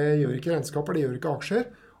 Og det gjør ikke regnskaper, det gjør ikke aksjer.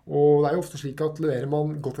 Og det jo ofte slik at leverer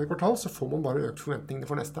man godt et kvartal, så får man bare økt forventningene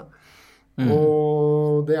for neste.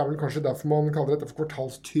 Og det vel kanskje derfor man kaller dette for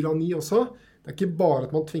kvartalstyranni også. Det ikke bare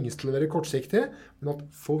at man tvinges til å levere kortsiktig, men at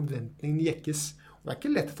forventningene jekkes. Og det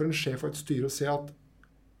ikke lett for en sjef og et styre å se at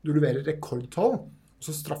du leverer rekordtall, og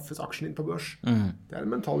så straffes aksjen inn på børs. Det en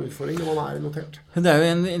mental utfordring når man notert. Det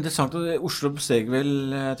jo interessant at Oslo steg vel,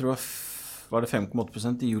 jeg tror var det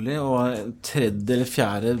 5,8% i juli, og tredje eller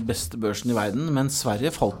fjerde beste børsen i verden, men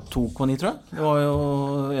Sverige falt 2,9, tror jeg. Det var jo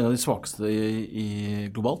en av de svakeste i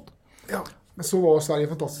globalt. Ja, men så var Sverige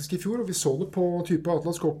fantastisk i fjor, og vi så det på type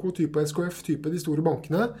Atlas Copco, type SKF, type de store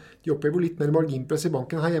bankene. De opplever litt mer marginpress i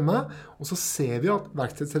banken her hjemme, og så ser vi at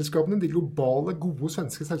verkstedselskapene, de globale, gode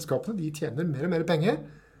svenske selskapene, de tjener mer og mer penger.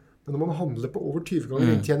 Men når man handler på over 20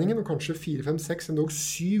 ganger inntjeningen, og kanskje 4, 5, 6, endog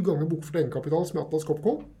 7 ganger bokført egenkapital som i Atlas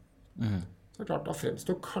Copco, så klart da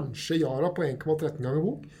fremstår kanskje Yara på 1,13 ganger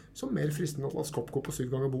bok som mer fristende Atlas Copco på 7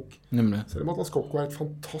 ganger bok. Selv om Atlas Copco et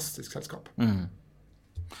fantastisk selskap.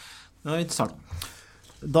 Det interessant.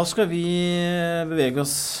 Da skal vi bevege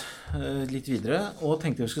oss litt videre, og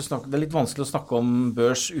tenkte vi skulle snakke, det litt vanskelig å snakke om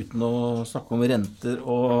børs uten å snakke om renter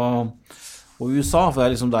og USA, for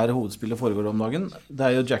det liksom der hovedspillet foregår om dagen.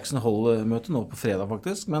 Det jo Jackson Hole-møte nå på fredag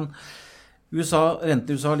faktisk, men renten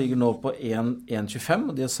i USA ligger nå på 1,25,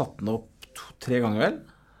 og de har satt den opp 3 ganger vel,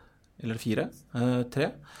 eller 4,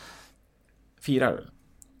 3, 4 det vel.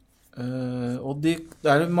 Og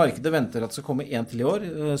markedet venter at det skal komme 1 til i år.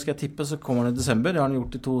 Skal jeg tippe så kommer den i desember, det har den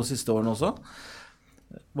gjort de 2 siste årene også.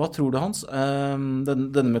 Hva tror du, Hans?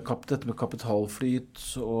 Dette med kapitalflyt,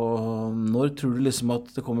 og når tror du liksom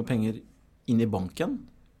at det kommer penger inn i banken?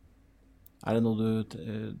 Det noe du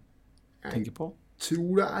tenker på? Jeg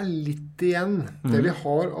tror det litt igjen. Det vi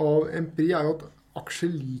har av empiri jo at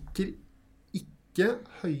aksjer liker ikke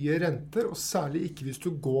høye renter, og særlig ikke hvis du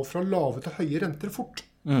går fra lave til høye renter fort.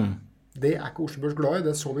 Det ikke Oslo Børs glad i,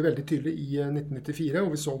 det så vi veldig tydelig i 1994,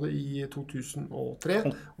 og vi så det i 2003,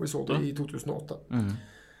 og vi så det i 2008.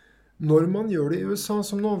 Når man gjør det i USA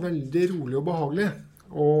som nå, veldig rolig og behagelig,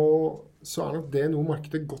 og så nok det noe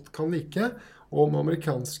markedet godt kan like, og med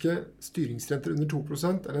amerikanske styringsrenter under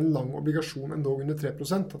 2%, eller en lang obligasjon endog under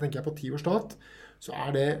 3%, da tenker jeg på 10 år stat, så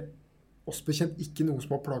det oss bekjent ikke noe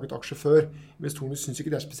som har plaget aksjer før. Investorene synes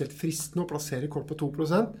ikke det spesielt fristende å plassere kort på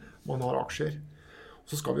 2%, man har aksjer.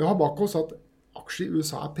 Så skal vi ha bak oss at aksjer i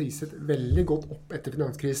USA priset veldig godt opp etter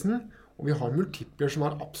finanskrisen, og vi har multipler som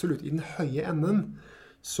absolutt i den høye enden.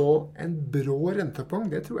 Så en brå renteoppgang,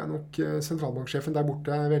 det tror jeg nok sentralbanksjefen der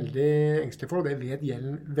borte veldig engstelig for, og det vet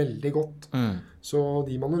gjelden veldig godt. Så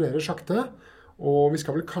de manøvrerer sakte, og vi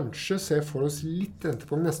skal vel kanskje se for oss litt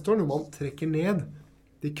renteoppgang neste år når man trekker ned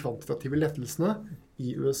de kvantitative lettelsene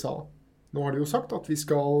i USA. Nå har de jo sagt at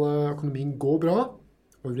økonomien går bra,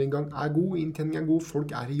 ordreinngang god, inntjening god,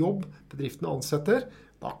 folk i jobb, bedriftene ansetter,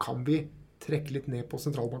 da kan vi trekke litt ned på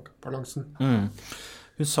sentralbankbalansen.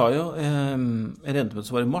 Hun sa jo, rentemøtet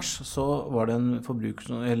som var i mars, så var det en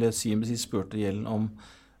forbruker, eller CNBC spurte gjelden om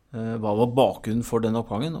hva var bakgrunnen for den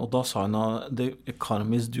oppgangen, og da sa hun at the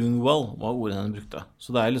economy is doing well, var ordet hun brukte.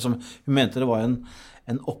 Så det liksom, hun mente det var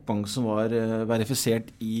en oppgang som var verifisert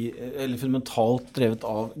eller fundamentalt drevet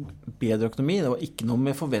av bedre økonomi. Det var ikke noe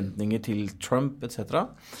med forventninger til Trump,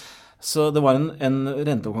 etc. Så det var en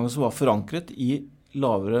renteoppgang som var forankret i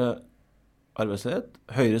lavere arbeidsledighet,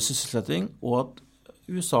 høyere sysselsetting, og at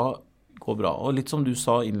USA går bra. Og litt som du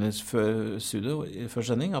sa innledningsvis før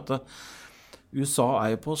sending, at USA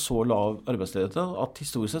jo på så lav arbeidsledighet at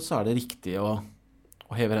historisk sett så det riktig å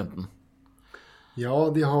heve renten. Ja,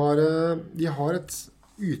 de har et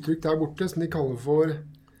uttrykk der borte som de kaller for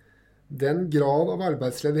den grad av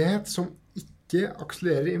arbeidsledighet som ikke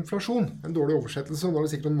akselererer inflasjon. En dårlig oversettelse, og nå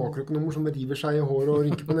det sikkert noen makroøkonomer som river seg i håret og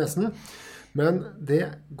rynker på nesen. Men det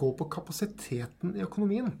går på kapasiteten i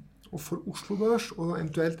økonomien. Og for Oslo Børs, og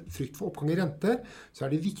eventuelt frykt for oppgang i renter, så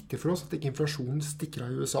det viktig for oss at ikke inflasjonen stikker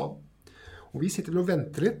av i USA. Og vi sitter vel og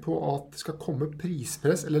venter litt på at det skal komme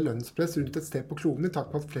prispress eller lønnspress rundt et sted på kloden i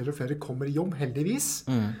takt med at flere og flere kommer i jobb, heldigvis.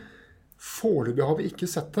 Foreløpig har vi ikke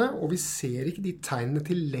sett det, og vi ser ikke de tegnene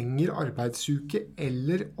til lengre arbeidsuke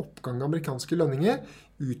eller oppgang av amerikanske lønninger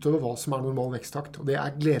utover hva som normal veksttakt, og det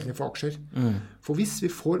gledelig for aksjer. For hvis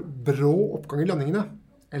vi får brå oppgang i lønningene,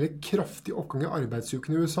 eller kraftig oppgang i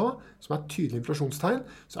arbeidsuken i USA, som tydelig inflasjonstegn,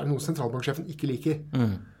 så det noe sentralbanksjefen ikke liker.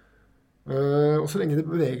 Og så lenge det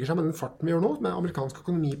beveger seg med den farten vi gjør nå, med amerikansk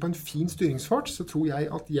økonomi på en fin styringsfart, så tror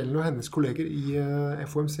jeg at Yellen og hennes kolleger i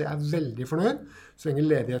FOMC veldig fornøyd. Så lenge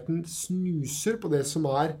ledigheten snuser på det som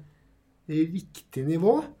riktig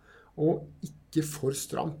nivå, og ikke for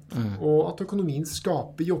stramt. Og at økonomien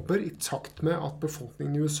skaper jobber i takt med at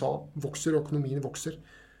befolkningen i USA vokser, og økonomien vokser.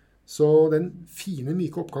 Så den fine,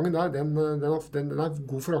 myke oppgangen der, den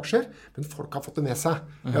god for aksjer, men folk har fått det med seg.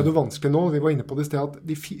 Det jo vanskelig nå, vi var inne på det i sted,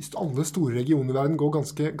 at alle store regioner i verden går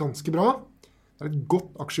ganske bra. Det et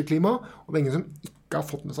godt aksjeklima, og det ingen som ikke har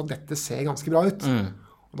fått med seg at dette ser ganske bra ut.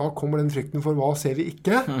 Og da kommer den frykten for hva ser vi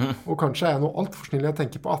ikke, og kanskje jeg nå alt for snill jeg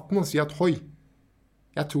tenker på 18 og sier at hoi,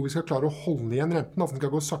 jeg tror vi skal klare å holde igjen renten, at den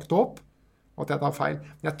skal gå sakte opp, og at jeg tar feil.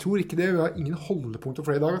 Men jeg tror ikke det, vi har ingen holdepunkter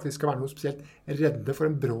for det i dag, at vi skal være noe spesielt redde for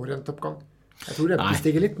en brå renteoppgang. Jeg tror renten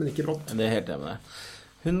stiger litt, men ikke brått. Det helt enig med det.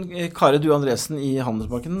 Kari Du Andresen i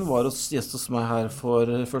Handelsbanken var gjest hos meg her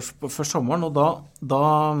før sommeren, og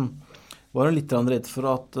da var hun litt redd for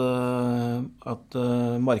at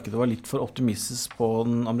markedet var litt for optimistisk på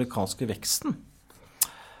den amerikanske veksten.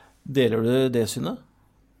 Deler du det synet?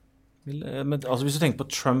 Altså hvis du tenker på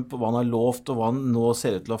Trump og hva han har lovt og hva han nå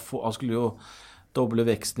ser ut til å få, han skulle jo doble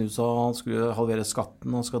veksten i USA, han skulle halvere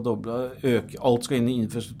skatten, han skal øke, alt skal inn i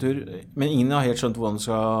infrastruktur, men ingen har helt skjønt hvordan det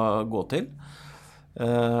skal gå til.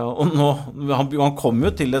 Og nå, han kommer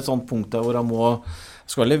jo til et sånt punkt der hvor han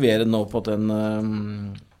skal levere nå på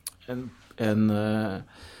en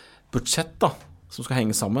budsjett da, som skal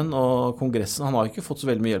henge sammen, og kongressen, han har ikke fått så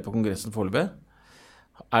veldig mye hjelp av kongressen foreløpig.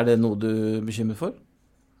 Det noe du bekymrer for?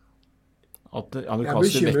 Jeg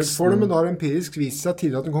bekymret for det, men da har empirisk vist seg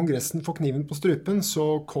tidligere at når kongressen får kniven på strupen,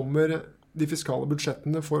 så kommer de fiskale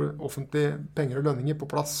budsjettene for offentlige penger og lønninger på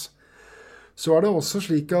plass. Så det også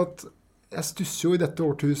slik at jeg stusser jo i dette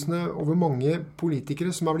årtusenet over mange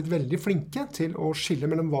politikere som har blitt veldig flinke til å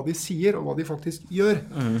skille mellom hva de sier og hva de faktisk gjør.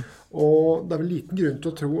 Og det vel liten grunn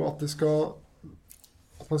til å tro at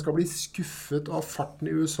man skal bli skuffet av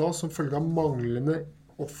farten i USA som følge av manglende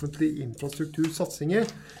offentlig infrastruktursatsinger.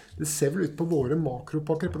 Det ser vel ut på våre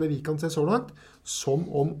makropakker, på det vi kan se så langt, som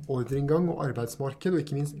om ordreinngang og arbeidsmarked, og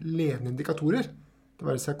ikke minst ledende indikatorer, det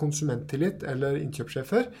være seg konsumenttillit eller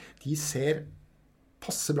innkjøpssjefer, de ser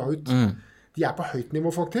passe bra ut. De på høyt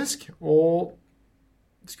nivå faktisk, og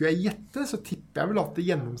skulle jeg gjette, så tipper jeg vel at det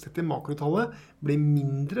gjennomsnittlige makrotallet blir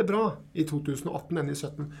mindre bra i 2018 enn i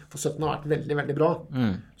 2017, for 2017 har vært veldig, veldig bra.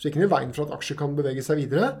 Så ikke noe i veien for at aksjer kan bevege seg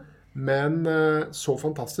videre, men så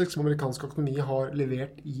fantastisk som amerikansk økonomi har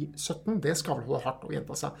levert i 2017, det skal vel holde hardt og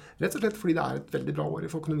gjenta seg. Rett og slett fordi det et veldig bra år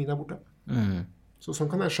for økonomien der borte. Så sånn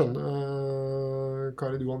kan jeg skjønne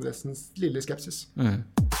Kari Du Andresens lille skepsis.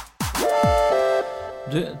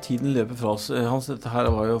 Tiden løper fra oss, Hans, dette her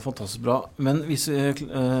var jo fantastisk bra. Men hvis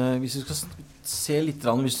vi skal se litt,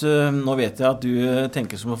 nå vet jeg at du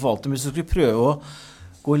tenker som en forvalter, men hvis du skulle prøve å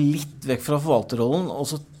gå litt vekk fra forvalterrollen, og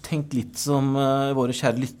så tenk litt som våre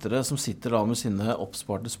kjære lyttere som sitter da med sine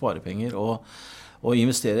oppsparte sparepenger og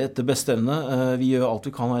investerer etter beste evne. Vi gjør alt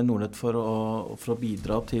vi kan her i Nordnett for å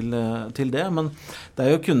bidra til det, men det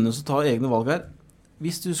jo kundene som tar egne valg her.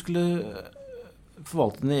 Hvis du skulle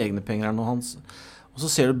forvalte dine egne penger her nå, Hans, og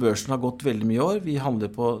så ser du børsen har gått veldig mye i år, vi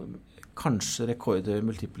handler på kanskje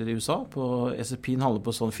rekordmultipler i USA, på S&P-en handler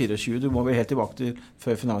på sånn 24, du må vel helt tilbake til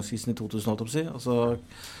før finanskrisen i 2008, altså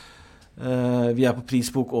vi på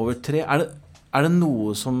prisbok over 3. Dette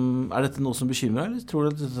noe som bekymrer, eller tror du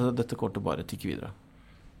at dette kortet bare tikker videre?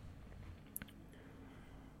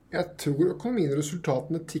 Jeg tror økonomien og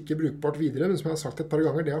resultatene tikker brukbart videre, men som jeg har sagt et par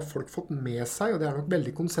ganger, det har folk fått med seg, og det nok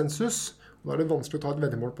veldig konsensus, og da det vanskelig å ta et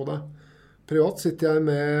veddemål på det. Privat sitter jeg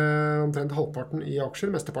med omtrent halvparten i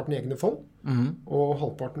aksjer, mesteparten i egne fond, og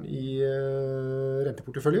halvparten i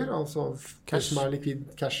renteporteføljer, altså cash som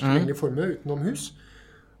likvid cash tilgjengelig formue utenom hus.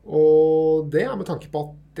 Og det med tanke på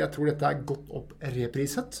at jeg tror dette godt opp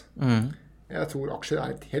repriset. Jeg tror aksjer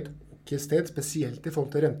et helt ok sted, spesielt i forhold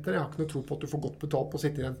til renter. Jeg har ikke noe tro på at du får godt betalt på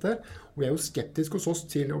sitterenter. Og vi jo skeptiske hos oss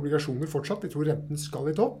til obligasjoner fortsatt. Jeg tror renten skal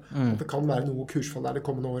litt opp, og at det kan være noe kursfall der det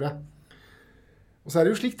kommende året. Og så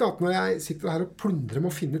det jo slik da, at når jeg sitter her og plundrer med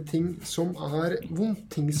å finne ting som vondt,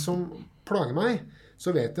 ting som plager meg, så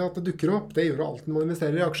vet jeg at det dukker opp. Det gjør alltid når man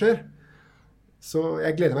investerer i aksjer. Så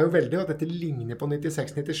jeg gleder meg jo veldig at dette ligner på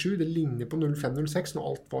 96-97, det ligner på 05-06 når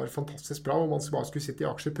alt var fantastisk bra, og man bare skulle sitte i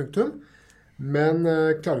aksjer, punktum. Men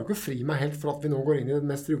klarer jo ikke å fri meg helt for at vi nå går inn i den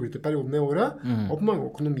mest ruglete perioden i året, og at mange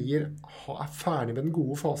økonomier ferdig med den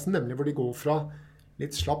gode fasen, nemlig hvor de går fra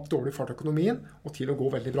litt slapp, dårlig fart i økonomien, og til å gå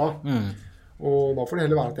veldig bra. Og da får det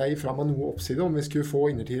heller være at jeg gir fra meg noe oppside om vi skulle få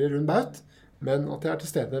innertider rundt baut. men at jeg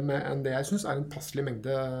til stede med det jeg synes en passelig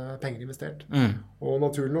mengde penger investert. Og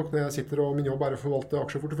naturlig nok, når jeg sitter og min jobb å forvalte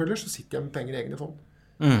aksjeporteføljer, så sitter jeg med penger i egne fond.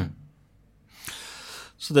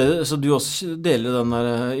 Så du også deler den der...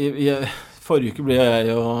 Forrige uke ble jeg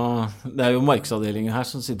det jo markedsavdelingen her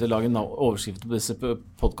som sitter og lager overskrifter på disse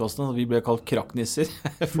podcastene, og vi ble kalt krakknisser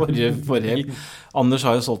forrige helg. Anders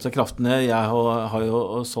har jo solgt seg kraften ned, jeg har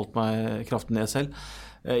jo solgt meg kraften ned selv.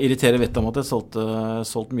 Irriterer vettet om at jeg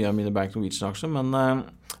solgt mye av mine Bank Norwegian-aksjer, men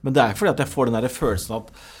det fordi at jeg får den der følelsen at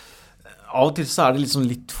av og til så det liksom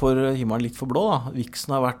himmelen litt for blå da.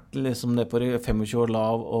 Viksen har vært liksom ned på 25 år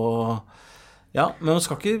lav, og ja, men man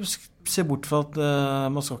skal ikke se bort fra at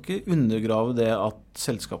man skal ikke undergrave det at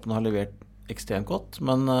selskapene har levert ekstremt godt,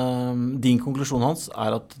 men din konklusjon Hans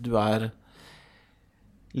at du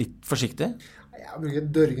litt forsiktig? Jeg bruker et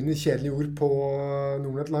dørgende kjedelig ord på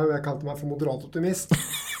Nordnet Live, jeg kalte meg for moderat optimist,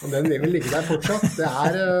 og den vil ligge der fortsatt.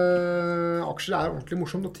 Aksjer ordentlig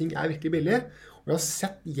morsomt, og ting virkelig billig. Og jeg har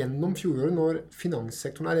sett gjennom fjoråret når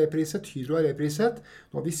finanssektoren repriset, Hydro repriset,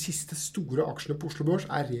 når de siste store aksjene på Oslo Børs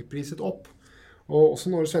repriset opp. Og også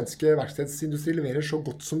når svenske verkstedsindustri leverer så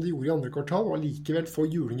godt som de gjorde i andre kvartal, og likevel får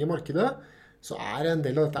juling i markedet, så en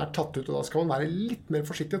del av dette tatt ut, og da skal man være litt mer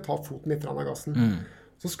forsiktig og ta foten litt av gassen.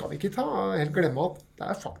 Så skal vi ikke helt glemme at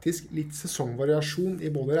det faktisk litt sesongvariasjon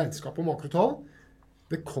i både regnskap og makrotall.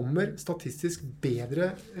 Det kommer statistisk bedre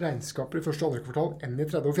regnskaper i første og andre kvartal enn i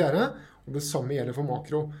tredje og fjerde, og det samme gjelder for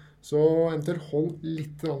makro. Så eventuelt hold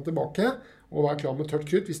litt tilbake, og vær klar med tørt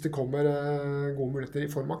krutt hvis det kommer gode muligheter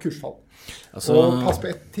i form av kursfall. Og pass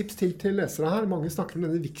på et tips til lesere her. Mange snakker om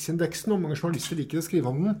denne VIX-indeksen, og mange journalister liker å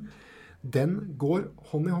skrive om den. Den går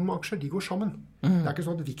hånd i hånd med aksjer, de går sammen. Det ikke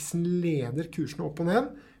sånn at VIXen leder kursene opp og ned.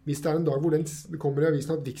 Hvis det en dag hvor det kommer i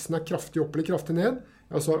avisen at VIXen kraftig opp eller kraftig ned,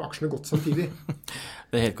 ja, så har aksjene gått samtidig.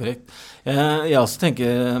 Det helt korrekt. Jeg også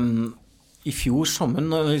tenker, i fjor sommer,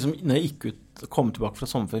 når jeg gikk ut, kom tilbake fra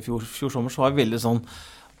sommerferie i fjor sommer, så var jeg veldig sånn,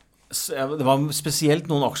 det var spesielt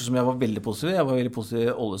noen aksjer som jeg var veldig positiv i. Jeg var veldig positiv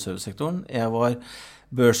i oljeservicesektoren.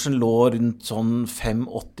 Børsen lå rundt sånn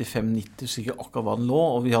 5,80-5,90, sikkert akkurat hva den lå,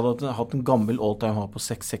 og vi hadde hatt en gammel all-time high på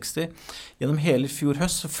 6,60. Gjennom hele fjor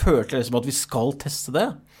høst så følte jeg liksom at vi skal teste det.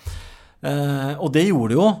 Og det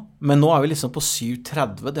gjorde det jo, men nå vi liksom på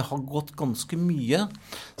 7,30. Det har gått ganske mye,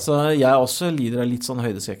 så jeg også lider av litt sånn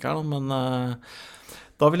høydeskrekk her, men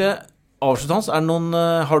da vil jeg avslutte Hans.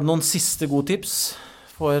 Har du noen siste gode tips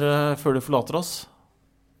før du forlater oss?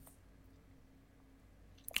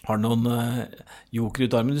 Har du noen joker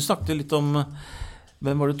ut armen? Du snakket litt om,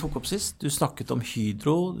 hvem var det du tok opp sist? Du snakket om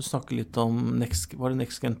Hydro, du snakket litt om var det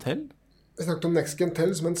NextGenTel? Jeg snakket om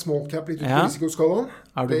NextGenTel som en small cap litt ut på risikoskalaen.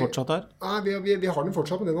 Du fortsatt der? Nei, vi har den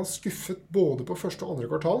fortsatt, men den har skuffet både på første og andre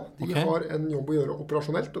kvartal. De har en jobb å gjøre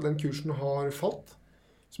operasjonelt, og den kursen har falt.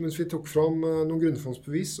 Så mens vi tok fram noen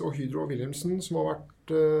grunnfondsbevis, og Hydro og Wilhelmsen, som har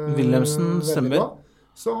vært Wilhelmsen stemmer. Bra,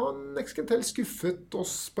 så har NextGenTel skuffet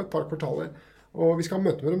oss på et par kvartaler. Og vi skal ha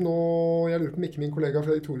møte med dem nå. Jeg lurer på om ikke min kollega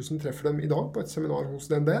Fredrik Thoresen treffer dem i dag på et seminar hos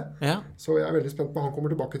DNB. Så jeg veldig spent på hva han kommer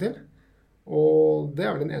tilbake til. Og det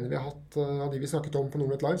vel den ene vi har hatt av de vi snakket om på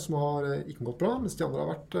Nordnet Live, som har ikke gått bra, mens de andre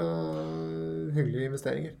har vært hyggelige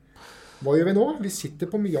investeringer. Hva gjør vi nå? Vi sitter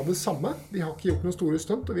på mye av det samme. Vi har ikke gjort noen store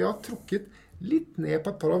stunt, og vi har trukket litt ned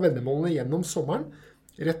på et par av vendemålene gjennom sommeren.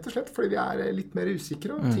 Rett og slett fordi vi litt mer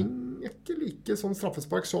usikre, og ting ikke like sånn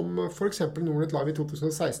straffespark som for eksempel Nordnet Live i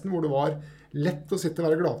 2016, hvor det var lett å sitte og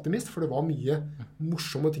være gladoptimist, for det var mye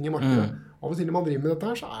morsomme ting i markedet. Av og til når man driver med dette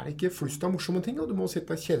her, så det ikke flust av morsomme ting, og du må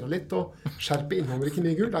sitte og kjede litt og skjerpe innholdet ikke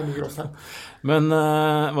mye gull. Det mye grås her. Men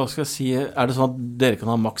hva skal jeg si, det sånn at dere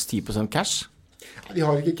kan ha maks 10% cash? Vi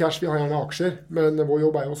har ikke cash, vi har gjerne aksjer, men vår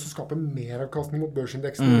jobb jo også å skape mer avkastning mot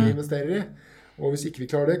børsindeksen vi investerer i. Og hvis ikke vi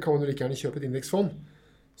klarer det, kan vi like gjerne kjøpe et indeksfond.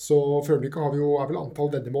 Så for øyeblikket har vi jo vel antall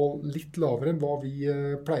veddemål litt lavere enn hva vi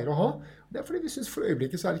pleier å ha. Det fordi vi synes for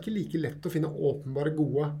øyeblikket så det ikke like lett å finne åpenbare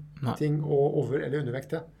gode ting å over- eller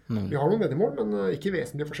undervekte. Vi har noen veddemål, men ikke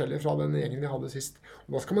vesentlig forskjellige fra den egen vi hadde sist.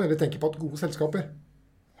 Og da skal man heller tenke på at gode selskaper,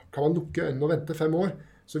 kan man lukke øynene og vente 5 år,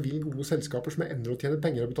 så vil gode selskaper som ender å tjene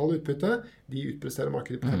penger og betale utbytte, de utpresterer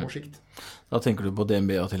markedet på 5 års sikt. Da tenker du på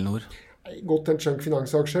DNB og Telenor? Godt en chunk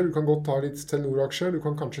finansaksjer, du kan godt ta litt Telenor-aksjer, du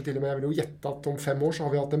kan kanskje til og med, jeg vil jo gjette at om 5 år så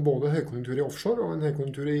har vi hatt en både høykonjunktur i offshore og en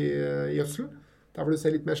høykonjunktur i gjødsel. Der vil det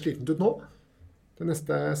se litt mer slitent ut nå. Det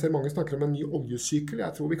neste, jeg ser mange snakker om en ny oljesykkel,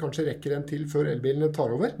 jeg tror vi kanskje rekker en til før elbilene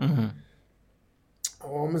tar over.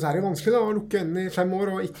 Men så det vanskelig da, å lukke øynene i 5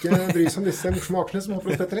 år og ikke bry seg om disse morsomme aksjene som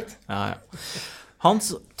håper å spette litt.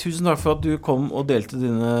 Hans, tusen takk for at du kom og delte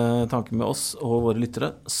dine tanker med oss og våre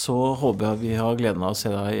lyttere. Så håper jeg vi har gleden av å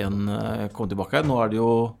se deg igjen komme tilbake her. Nå det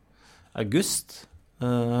jo august.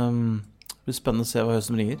 Det blir spennende å se hva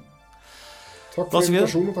høsten bringer. Takk for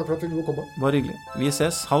invitasjonen, og takk for at du ville komme. Bare hyggelig. Vi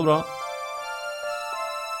ses. Ha det bra.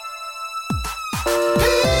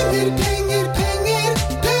 Penger, penger, penger.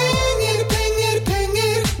 Penger, penger,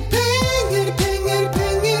 penger. Penger, penger,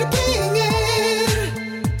 penger, penger.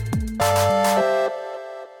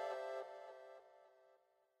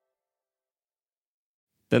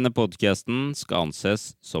 Denne podcasten skal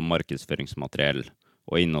anses som markedsføringsmateriell,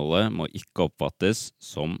 og innholdet må ikke oppfattes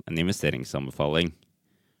som en investeringsanbefaling.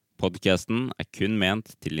 Podcasten kun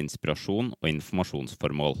ment til inspirasjon og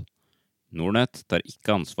informasjonsformål. Nordnet tar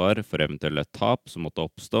ikke ansvar for eventuelle tap som måtte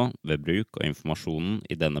oppstå ved bruk av informasjonen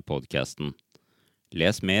i denne podcasten.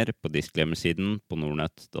 Les mer på disclaimer-siden på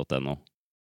nordnet.no.